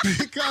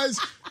 Because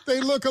they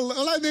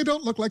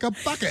don't look like a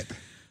bucket.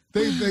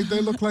 They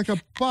look like a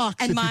box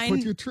and that you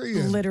put your tree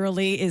in.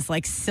 Literally is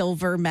like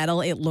silver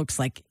metal. It looks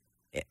like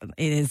it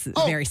is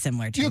very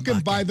similar to you can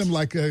buy them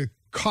like a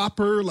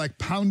copper, like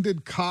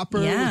pounded copper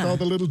with all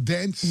the little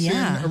dents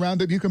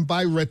around it. You can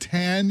buy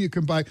rattan. You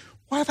can buy...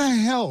 Why the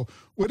hell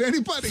would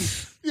anybody,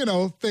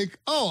 think,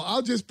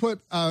 I'll just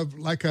put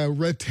like a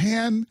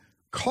rattan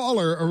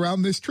collar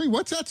around this tree?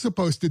 What's that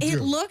supposed to do?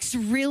 It looks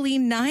really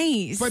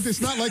nice. But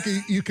it's not like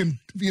you can,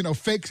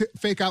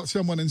 fake out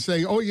someone and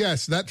say, oh,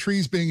 yes, that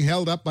tree's being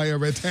held up by a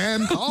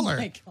rattan collar. Oh,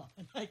 my God.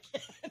 I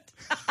can't.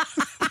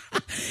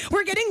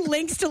 We're getting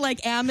links to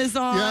like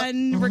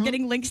Amazon. We're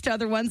getting links to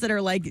other ones that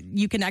are like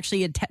you can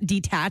actually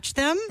detach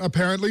them.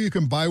 Apparently, you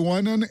can buy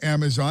one on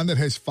Amazon that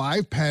has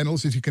 5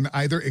 panels that you can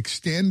either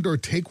extend or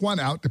take one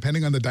out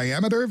depending on the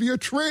diameter of your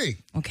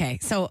tree. Okay,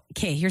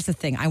 here's the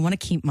thing. I want to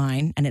keep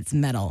mine, and it's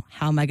metal.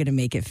 How am I going to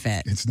make it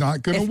fit? It's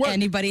not going to work. If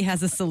anybody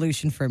has a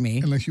solution for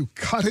me. Unless you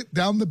cut it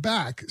down the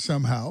back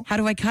somehow. How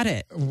do I cut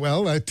it?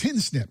 Well, tin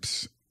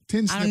snips.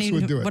 Tin snips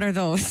would do it. What are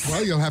those?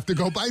 Well, you'll have to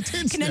go buy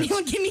tin snips. Can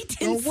anyone give me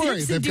tin snips? Don't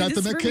worry, they've got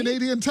them at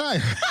Canadian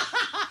Tire.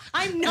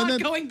 I'm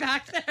not going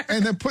back there.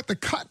 And then put the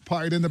cut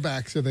part in the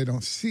back so they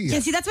don't see it. Yeah,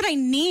 see, that's what I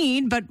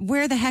need, but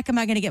where the heck am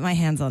I going to get my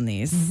hands on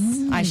these?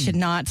 I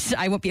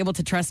won't be able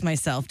to trust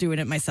myself doing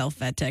it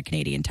myself at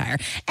Canadian Tire.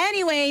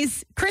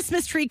 Anyways,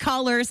 Christmas tree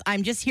collars,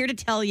 I'm just here to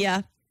tell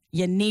you.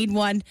 You need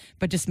one,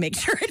 but just make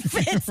sure it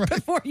fits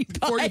before you buy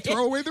it. Before you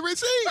throw away the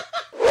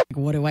receipt.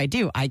 What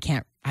do?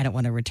 I don't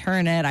want to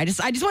return it. I just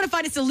want to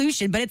find a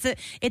solution, but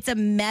it's a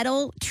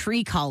metal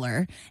tree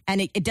collar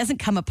and it doesn't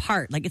come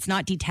apart. Like it's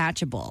not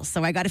detachable.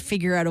 So I got to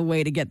figure out a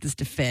way to get this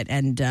to fit.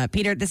 And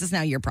Peter, this is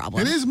now your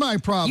problem. It is my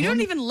problem. You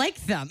don't even like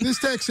them. This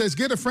text says,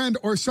 get a friend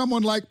or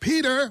someone like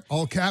Peter,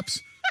 all caps,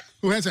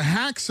 who has a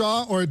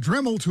hacksaw or a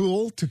Dremel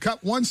tool to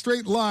cut one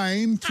straight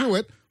line through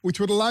it, which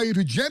would allow you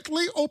to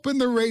gently open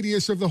the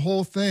radius of the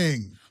whole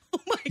thing. Oh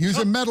my Use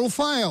God. a metal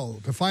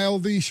file to file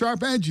the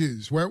sharp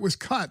edges where it was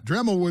cut.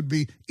 Dremel would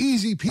be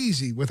easy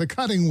peasy with a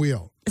cutting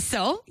wheel.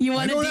 So you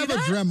want to do that? I don't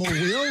have a Dremel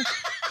wheel.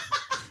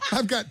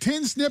 I've got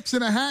tin snips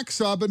and a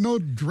hacksaw, but no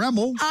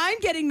Dremel. I'm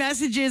getting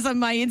messages on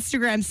my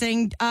Instagram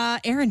saying,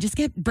 Aaron, just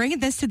bring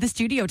this to the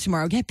studio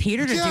tomorrow. Get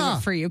Peter to do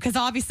it for you. Because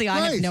obviously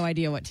I have no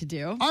idea what to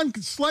do. On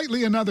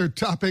slightly another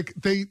topic,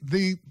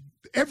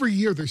 every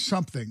year there's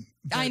something.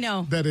 I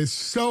know. That is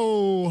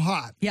so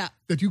hot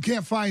that you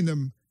can't find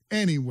them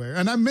anywhere.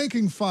 And I'm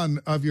making fun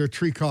of your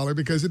tree collar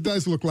because it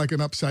does look like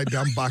an upside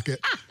down bucket.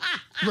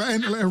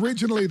 And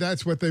originally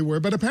that's what they were.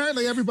 But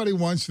apparently everybody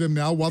wants them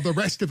now while the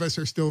rest of us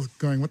are still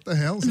going, what the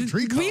hell is a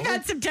tree collar? We've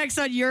had some texts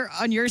on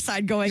your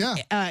side going,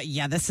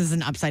 this is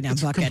an upside down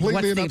bucket.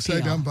 Completely an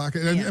upside down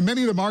bucket. And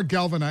many of them are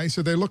galvanized,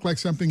 so they look like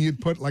something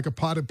you'd put like a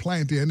potted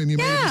plant in and you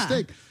made a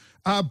mistake.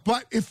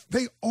 But if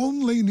they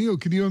only knew,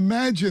 can you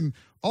imagine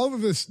all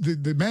of this,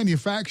 the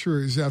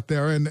manufacturers out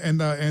there and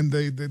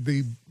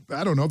the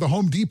I don't know, the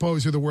Home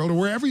Depots of the world or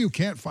wherever you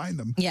can't find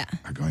them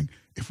are going,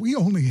 if we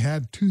only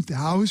had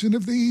 2,000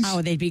 of these.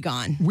 Oh, they'd be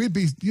gone. We'd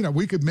be,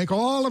 we could make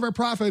all of our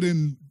profit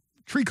in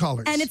tree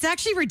collars. And it's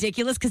actually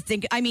ridiculous because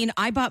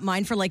I bought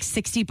mine for like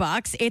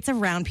 $60. It's a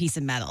round piece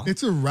of metal.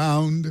 It's a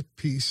round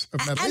piece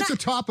of metal. It's the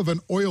top of an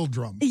oil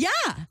drum. Yeah.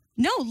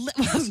 No.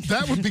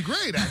 That would be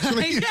great,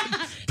 actually.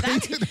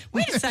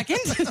 Wait a second.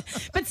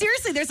 But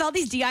seriously, there's all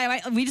these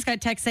DIY. We just got a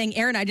text saying,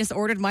 Aaron, I just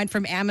ordered mine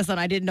from Amazon.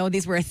 I didn't know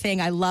these were a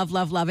thing. I love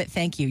it.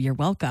 Thank you. You're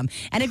welcome.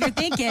 And if you're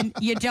thinking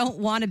you don't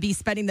want to be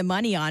spending the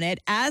money on it,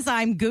 as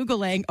I'm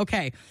Googling,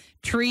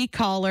 tree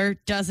collar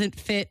doesn't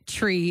fit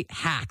tree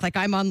hack. Like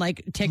I'm on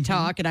like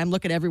TikTok and I'm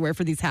looking everywhere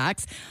for these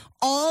hacks.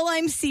 All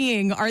I'm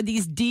seeing are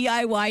these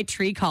DIY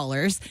tree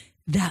collars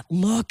that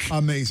look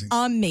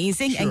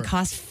amazing and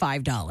cost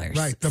 $5.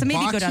 Right. So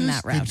maybe go down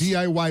that route. The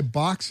DIY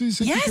boxes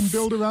that you can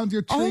build around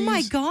your trees. Oh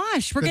my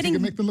gosh. We're getting to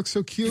make them look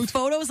so cute.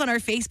 Photos on our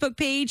Facebook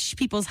page.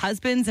 People's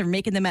husbands are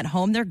making them at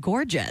home. They're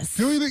gorgeous.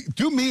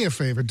 Do me a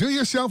favor. Do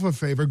yourself a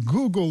favor.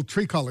 Google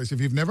tree collars if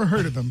you've never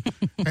heard of them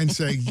and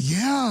say,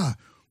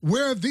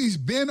 where have these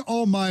been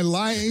all my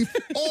life?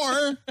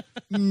 Or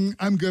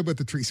I'm good with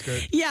the tree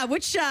skirt. Yeah,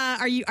 which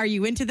are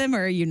you into them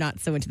or are you not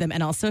so into them?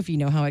 And also, if you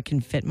know how it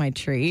can fit my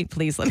tree,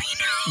 please let me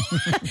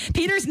know.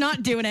 Peter's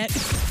not doing it.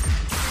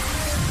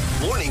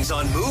 Mornings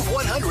on Move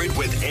 100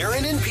 with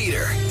Aaron and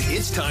Peter.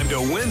 It's time to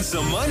win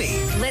some money.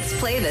 Let's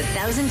play the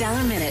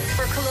 $1,000 Minute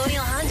for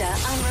Colonial Honda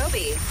on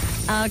Roby.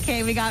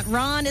 Okay, we got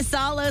Ron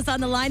Asalos on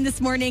the line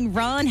this morning.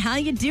 Ron, how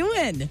you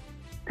doing?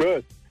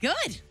 Good.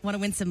 Good. Want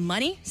to win some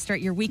money? Start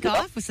your week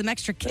off with some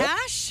extra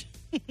cash?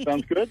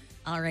 Sounds good.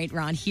 All right,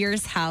 Ron,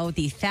 here's how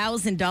the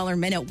 $1,000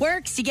 Minute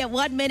works. You get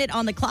 1 minute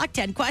on the clock,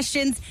 10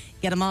 questions.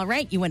 Get them all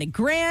right, you win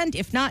 $1,000.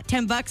 If not,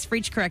 $10 for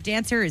each correct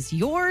answer is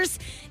yours.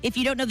 If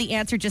you don't know the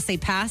answer, just say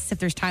pass. If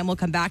there's time, we'll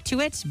come back to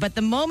it. But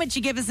the moment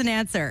you give us an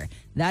answer,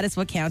 that is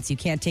what counts. You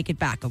can't take it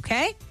back,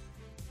 okay?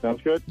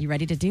 Sounds good. You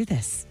ready to do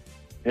this?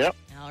 Yep.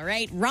 All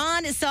right,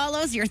 Ron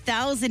Asalos, your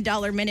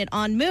 $1,000 Minute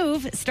on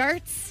Move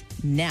starts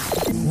now.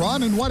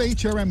 Ron, in what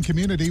HRM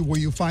community will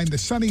you find the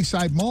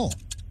Sunnyside Mall?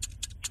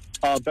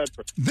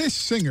 Bedford. This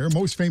singer,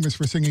 most famous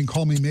for singing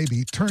Call Me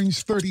Maybe,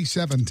 turns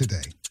 37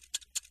 today.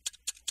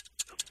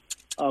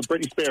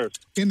 Britney Spears.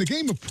 In the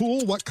game of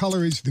pool, what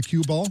color is the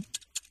cue ball?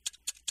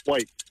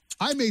 White.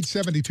 I made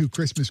 72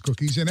 Christmas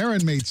cookies, and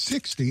Aaron made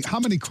 60. How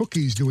many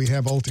cookies do we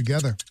have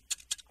altogether?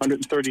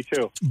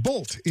 132.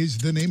 Bolt is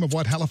the name of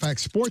what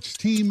Halifax sports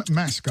team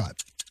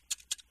mascot?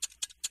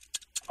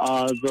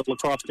 The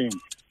lacrosse team.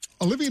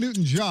 Olivia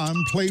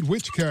Newton-John played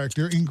which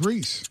character in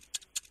Grease?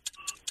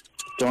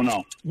 Don't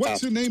know.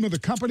 What's the name of the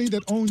company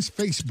that owns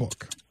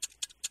Facebook?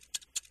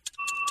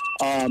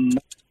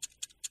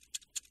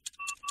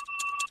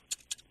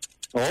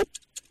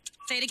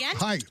 Say it again.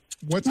 Hi.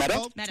 What's it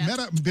called?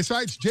 Meta.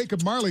 Besides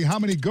Jacob Marley, how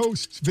many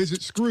ghosts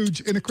visit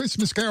Scrooge in A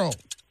Christmas Carol?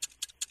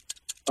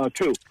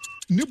 2.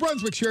 New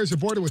Brunswick shares a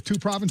border with 2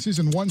 provinces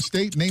and 1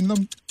 state. Name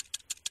them.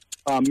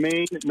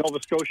 Maine, Nova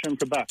Scotia, and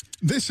Quebec.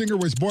 This singer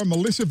was born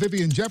Melissa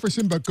Vivian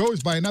Jefferson, but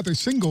goes by another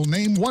single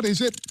name. What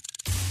is it?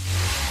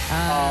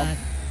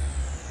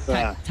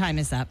 Time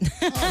is up.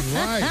 All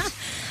right.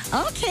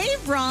 Okay,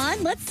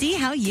 Ron, let's see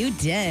how you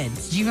did.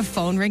 Did you have a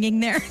phone ringing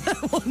there in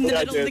the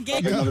middle of the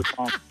game?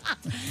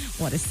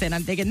 What a sin.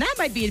 I'm thinking that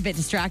might be a bit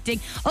distracting.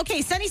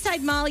 Okay,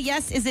 Sunnyside Mall,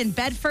 yes, is in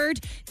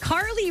Bedford.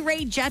 Carly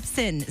Rae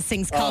Jepsen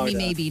sings Call Me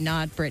Maybe,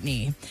 not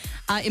Britney.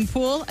 In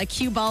pool, a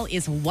cue ball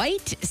is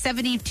white.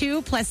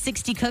 72 plus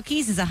 60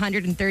 cookies is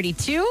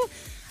 132.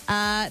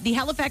 The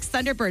Halifax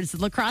Thunderbirds,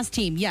 the lacrosse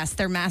team, yes,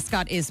 their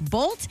mascot is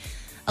Bolt.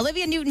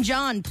 Olivia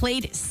Newton-John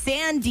played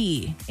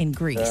Sandy in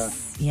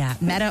Grease. Yeah.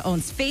 Meta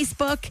owns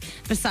Facebook.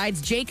 Besides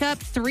Jacob,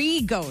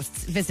 3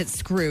 ghosts visit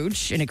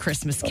Scrooge in A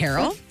Christmas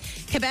Carol.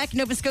 Quebec,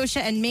 Nova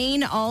Scotia, and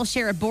Maine all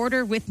share a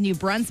border with New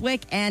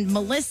Brunswick. And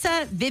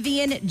Melissa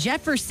Vivian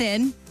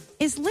Jefferson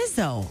is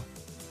Lizzo.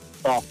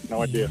 Oh,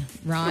 no idea.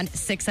 Ron,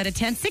 6 out of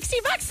 10.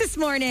 $60 this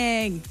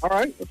morning. All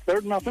right. That's better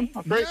than nothing.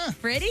 That's great. Yeah.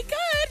 Pretty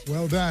good.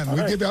 Well done.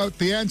 We give out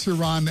the answer,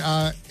 Ron,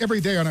 every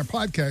day on our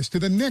podcast to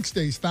the next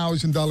day's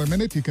 $1,000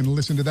 Minute. You can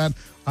listen to that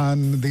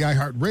on the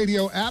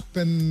iHeartRadio app,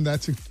 and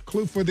that's a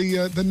clue for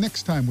the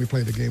next time we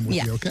play the game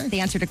with you, okay? The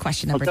answer to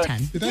question number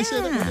 10. Did I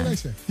say that? What did I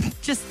say?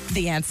 Just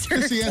the answer.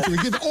 Just the answer. We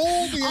give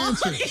all the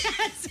answers.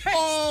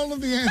 All of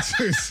the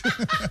answers.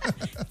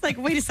 It's like,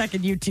 wait a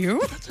second, you two?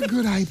 That's a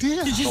good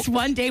idea. Just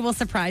one day we'll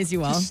surprise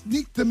you all. Just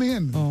sneak them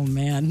in. Oh,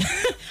 man.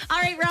 All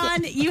right,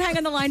 Ron, you hang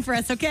on the line for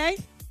us, okay?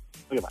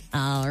 Okay, bye.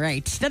 All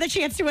right. Another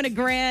chance to win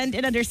 $1,000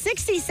 in under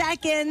 60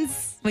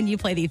 seconds when you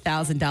play the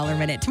 $1,000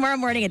 Minute. Tomorrow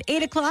morning at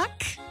 8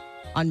 o'clock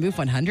on Move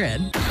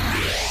 100.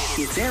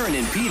 It's Aaron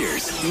and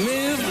Peter's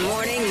Move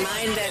Morning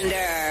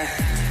Mindbender.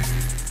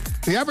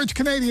 The average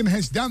Canadian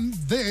has done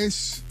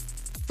this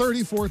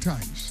 34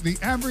 times. The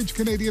average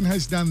Canadian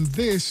has done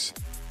this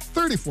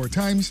 34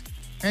 times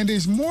and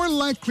is more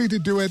likely to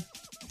do it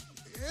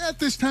at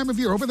this time of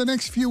year over the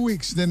next few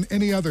weeks than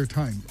any other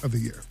time of the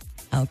year.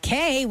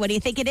 Okay, what do you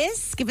think it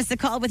is? Give us a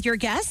call with your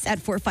guess at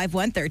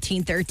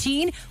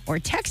 451-1313 or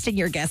text in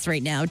your guess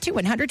right now to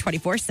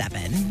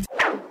 100-24-7.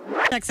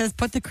 Text says,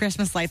 put the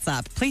Christmas lights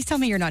up. Please tell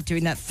me you're not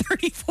doing that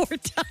 34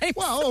 times.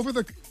 Well, over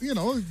the,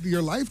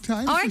 your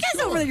lifetime. Oh, I guess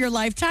sure. over your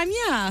lifetime,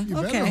 yeah. You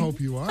okay. better hope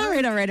you are. All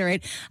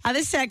right.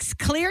 This text,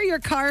 clear your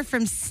car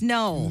from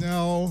snow.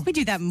 No. We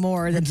do that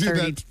more than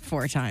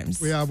 34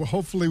 times. Yeah, well,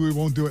 hopefully we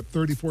won't do it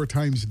 34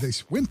 times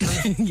this winter.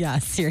 Yeah,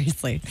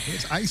 seriously.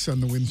 There's ice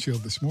on the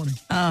windshield this morning.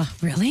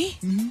 Really?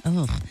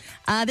 Mm-hmm.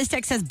 Oh. This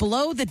text says,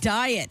 blow the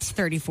diet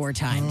 34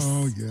 times.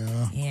 Oh,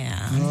 yeah.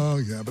 Yeah. Oh,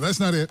 yeah, but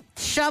that's not it.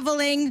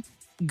 Shoveling,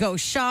 go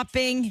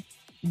shopping,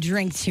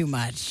 drink too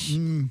much.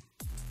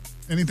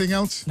 Anything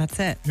else? That's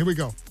it. Here we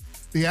go.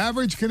 The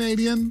average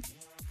Canadian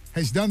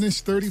has done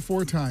this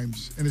 34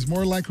 times and is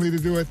more likely to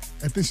do it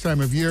at this time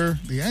of year.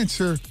 The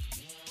answer,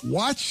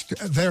 watched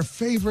their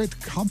favorite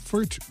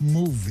comfort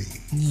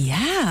movie.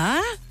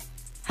 Yeah.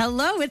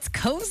 Hello, it's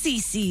cozy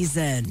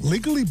season.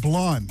 Legally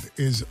Blonde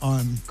is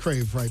on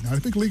Crave right now. I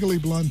think Legally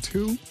Blonde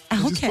 2.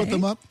 I just put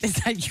them up. Is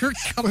that your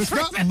comfort Well, it's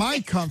not my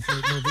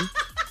comfort movie,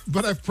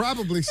 but I've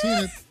probably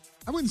seen it.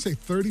 I wouldn't say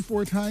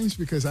 34 times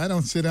because I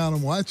don't sit down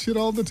and watch it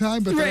all the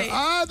time, but there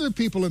are other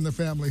people in the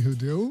family who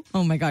do.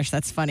 Oh my gosh,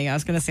 that's funny. I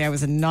was going to say I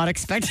was not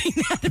expecting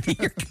that to be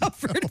your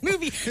comfort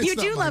movie. You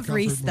do love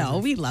Reese, though.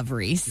 We love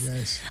Reese.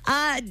 Yes.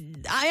 I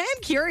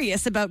am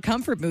curious about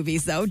comfort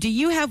movies, though. Do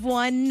you have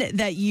one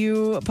that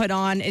you put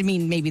on, I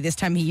mean, maybe this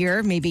time of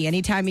year, maybe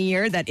any time of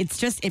year, that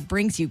it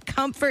brings you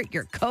comfort,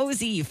 you're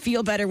cozy, you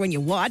feel better when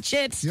you watch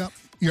it? Yep.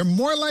 You're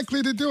more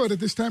likely to do it at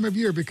this time of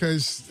year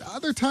because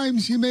other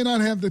times you may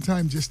not have the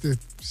time just to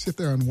sit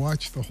there and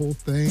watch the whole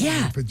thing in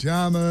your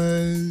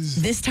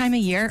pajamas. This time of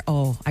year,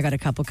 I got a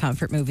couple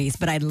comfort movies,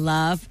 but I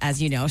love,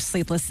 as you know,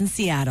 Sleepless in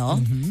Seattle,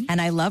 and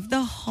I love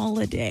The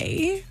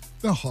Holiday.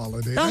 The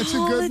Holiday. That's a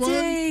good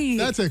one.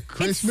 That's a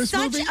Christmas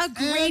movie. It's such a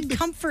great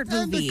comfort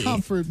movie. And a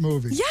comfort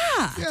movie.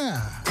 Yeah.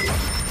 Yeah.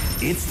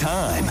 It's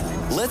time.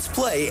 Let's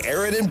play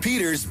Aaron and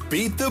Peter's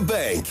Beat the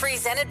Bank.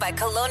 Presented by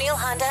Colonial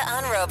Honda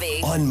on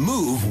Roby. On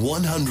Move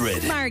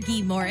 100.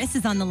 Margie Morris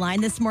is on the line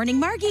this morning.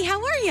 Margie,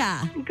 how are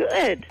ya?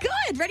 Good.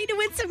 Good. Ready to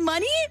win some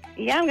money?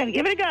 Yeah, I'm going to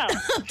give it a go.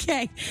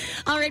 Okay.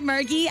 All right,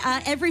 Margie.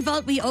 Every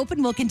vault we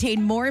open will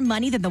contain more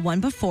money than the one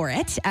before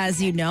it.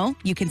 As you know,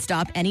 you can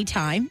stop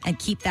anytime and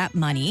keep that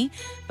money.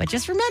 But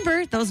just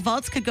remember, those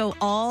vaults could go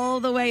all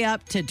the way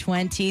up to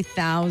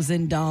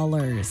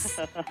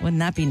 $20,000. Wouldn't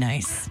that be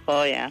nice?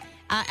 Oh, yeah.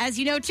 As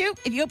you know, too,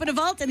 if you open a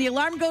vault and the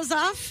alarm goes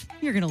off,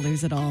 you're going to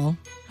lose it all.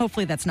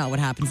 Hopefully that's not what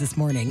happens this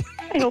morning.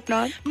 I hope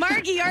not.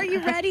 Margie, are you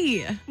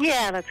ready?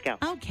 Yeah, let's go.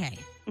 Okay.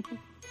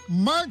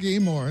 Margie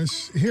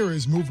Morris, here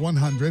is Move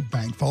 100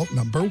 Bank Vault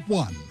number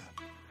 1.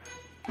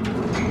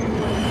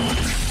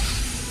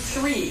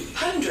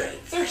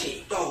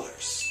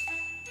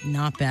 $330.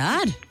 Not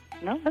bad.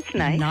 No, that's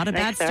nice. Not a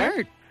nice bad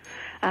start.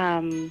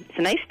 It's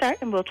a nice start,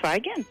 and we'll try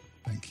again.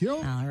 Thank you.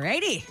 All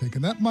righty.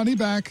 Taking that money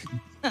back,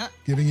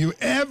 giving you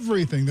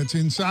everything that's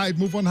inside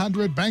Move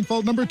 100 Bank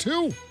Vault number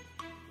 2.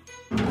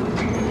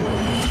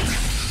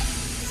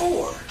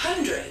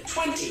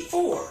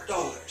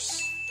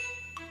 $424.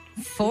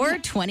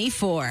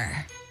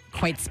 $424.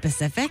 Quite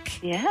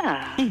specific.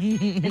 Yeah.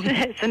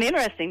 it's an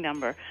interesting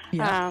number.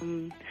 Yeah.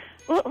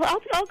 Well,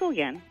 I'll go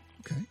again.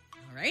 Okay.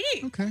 All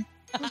righty. Okay.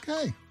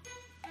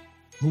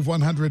 Move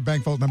 100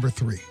 Bank Vault number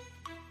 3.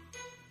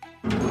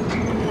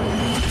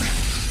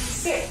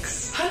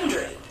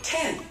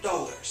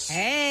 $610.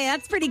 Hey,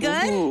 that's pretty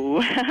good.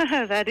 Ooh,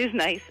 that is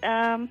nice.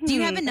 Do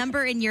you have a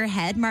number in your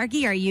head,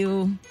 Margie? Are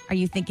you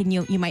thinking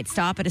you might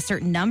stop at a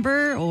certain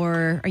number,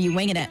 or are you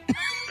winging it?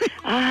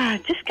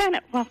 Just kind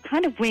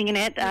of winging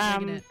it. I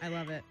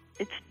love it.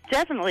 It's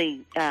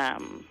definitely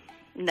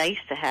nice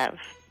to have.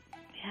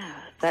 Yeah,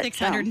 that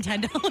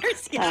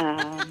 $610.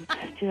 Yeah.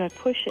 Do I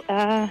push it?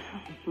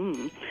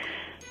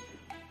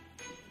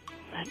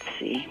 Let's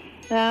see.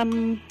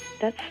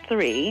 That's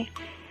 3.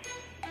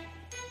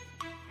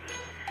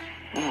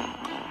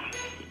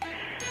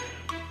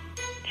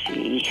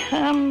 Gee.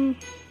 Some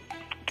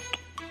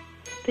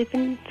of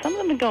them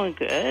have been going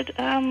good.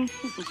 I'll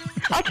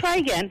try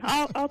again.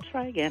 I'll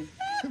try again.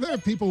 There are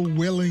people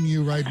willing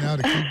you right now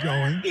to keep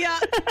going. Yeah.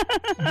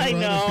 I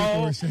know.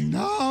 People are saying,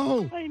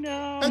 no. I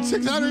know. That's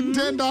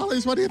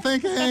 $610. What are you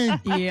thinking?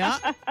 Yeah.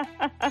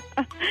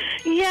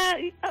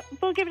 Yeah,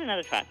 we'll give it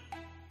another try.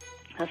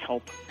 Let's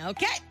hope.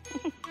 Okay.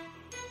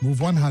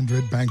 Move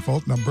 100 Bank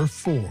Vault number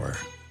 4.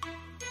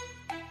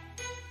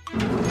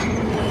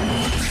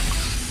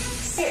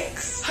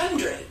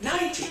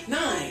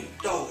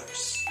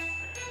 $699.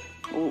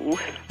 Ooh.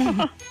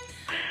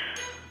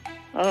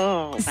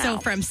 Oh, wow. So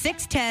from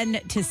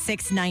 $610 to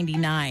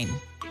 $699.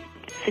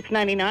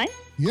 $699?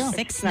 Yeah.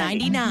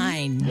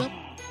 $699. Yep.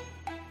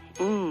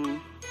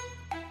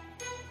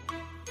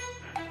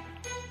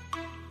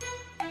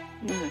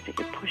 I think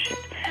I push it.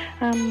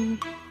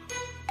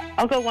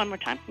 I'll go one more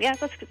time. Yeah,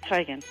 let's try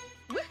again.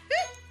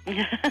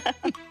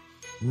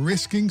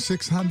 Risking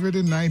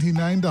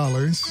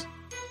 $699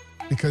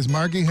 because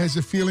Margie has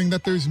a feeling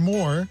that there's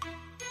more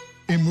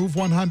in Move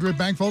 100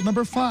 Bank Vault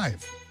number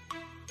 5.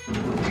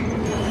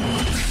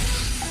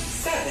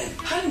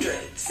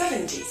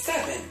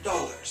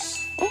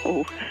 $777.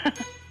 Oh.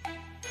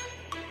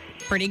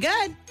 Pretty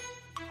good.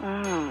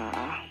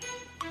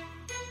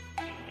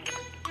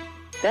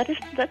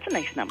 That's a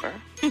nice number.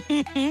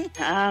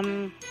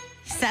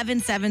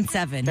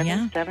 777,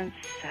 yeah?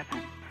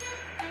 777.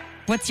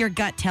 What's your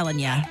gut telling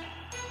you?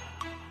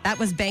 That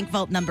was Bank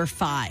Vault number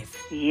 5.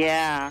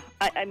 Yeah.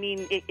 I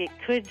mean, it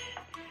could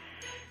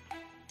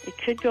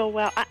go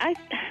well. I think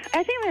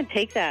I'm going to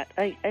take that.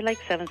 I like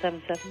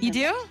 777. You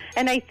do?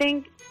 And I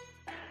think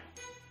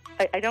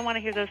I don't want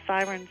to hear those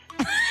sirens.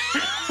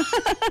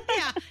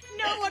 Yeah.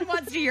 No one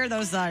wants to hear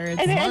those sirens.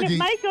 And it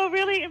might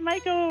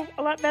go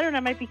a lot better, and I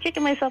might be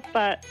kicking myself,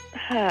 but,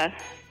 I've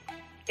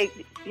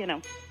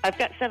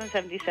got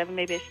 777.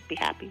 Maybe I should be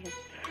happy.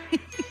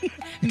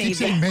 Maybe.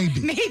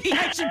 Maybe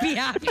I should be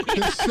happy.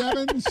 The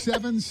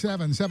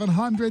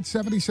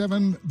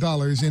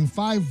 $777 in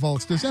 5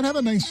 vaults. Does that have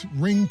a nice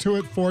ring to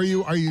it for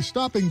you? Are you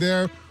stopping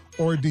there,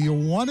 or do you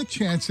want to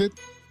chance it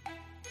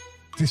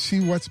to see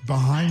what's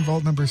behind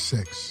vault number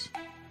 6?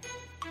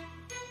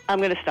 I'm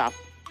going to stop.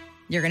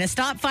 You're going to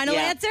stop? Final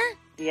answer?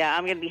 Yeah,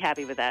 I'm going to be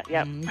happy with that.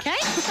 Yep. Okay.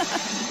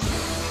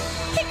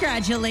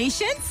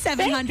 Congratulations.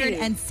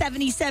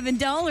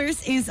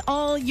 $777 is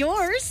all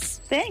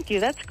yours. Thank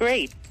you. That's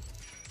great.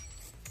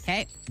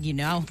 Okay. You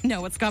know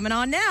what's coming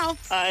on now.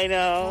 I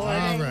know. All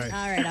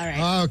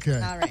right.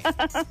 Okay. All right.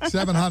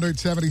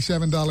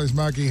 $777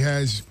 Margie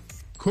has.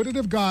 Could it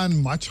have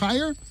gone much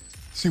higher?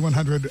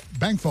 C100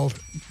 Bank Vault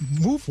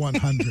Move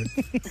 100.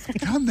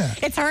 Done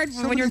that. It's hard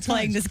so when you're times.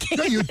 playing this game.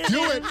 No, you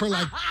do it for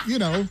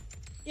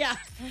Yeah,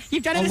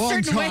 you've done it a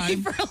certain way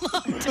for a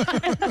long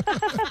time.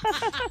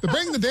 To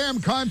bring the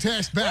damn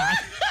contest back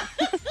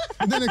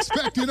and then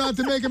expect you not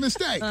to make a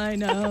mistake. I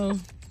know.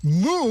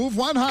 Move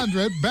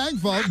 100 Bank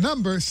Vault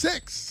number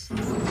 6.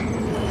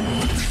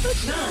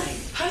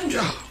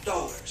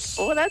 $900.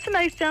 Well, that's a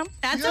nice jump.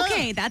 That's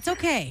okay. That's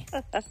okay.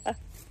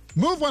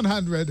 Move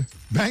 100,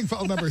 bank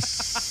vault number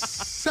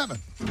 7.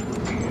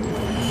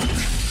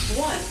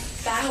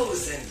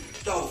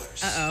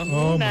 $1,000.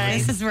 Uh-oh.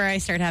 Nice. This is where I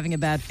start having a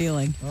bad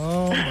feeling.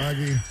 Oh,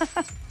 Maggie.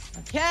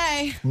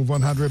 Okay. Move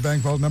 100,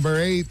 bank vault number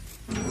 8.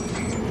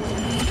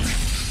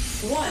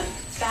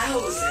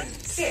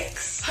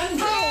 $1,600.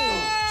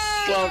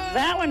 Well,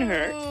 that one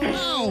hurt.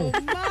 Oh,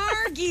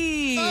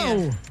 Margie.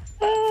 oh.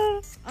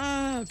 Oh,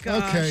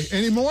 gosh. Okay,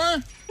 any more?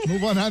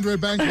 Move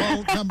 100, bank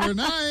vault number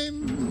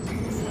 9.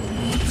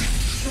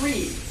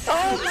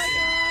 $3,000.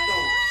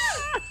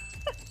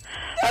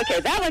 Okay,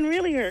 that one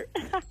really hurt.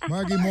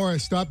 Margie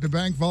Morris stopped to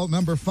bank vault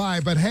number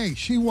 5, but hey,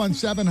 she won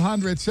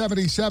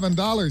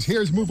 $777.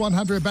 Here's Move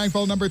 100, bank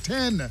vault number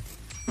 10.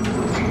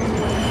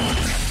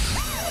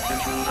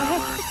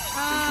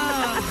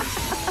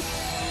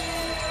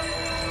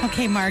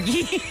 Okay,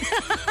 Margie.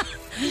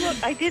 Look,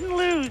 I didn't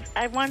lose.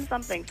 I won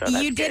something. So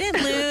that's You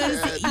didn't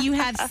lose. You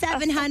have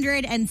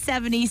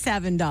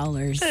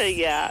 $777.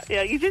 Yeah.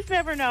 You just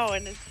never know,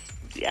 and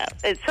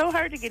it's so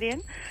hard to get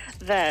in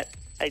that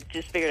I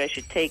just figured I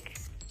should take.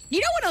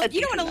 You don't want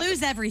to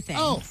lose everything.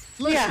 Oh,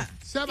 listen, Yeah.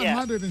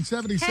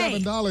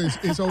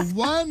 $777 is a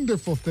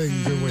wonderful thing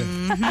to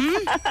win.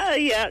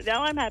 Yeah,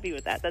 now I'm happy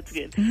with that. That's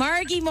good.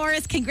 Margie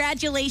Morris,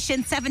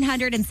 congratulations,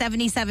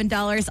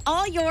 $777.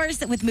 All yours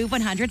with Move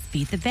 100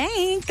 Beat the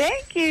Bank.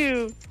 Thank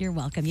you. You're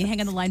welcome. You hang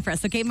on the line for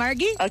us, okay,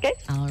 Margie? Okay.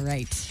 All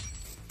right.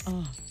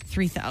 Oh,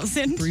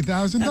 $3,000.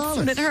 $3,000. That's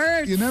when it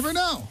hurts. You never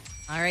know.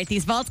 All right,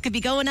 these vaults could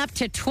be going up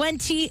to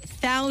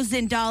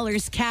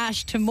 $20,000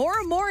 cash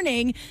tomorrow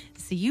morning.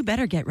 So you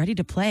better get ready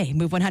to play.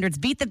 Move 100's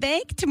Beat the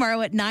Bank tomorrow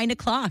at 9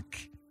 o'clock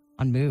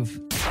on Move.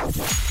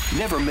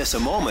 Never miss a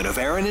moment of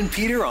Aaron and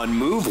Peter on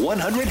Move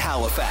 100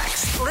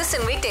 Halifax.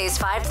 Listen weekdays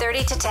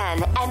 5:30 to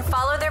 10 and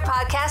follow their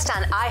podcast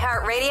on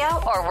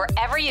iHeartRadio or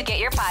wherever you get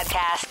your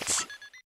podcasts.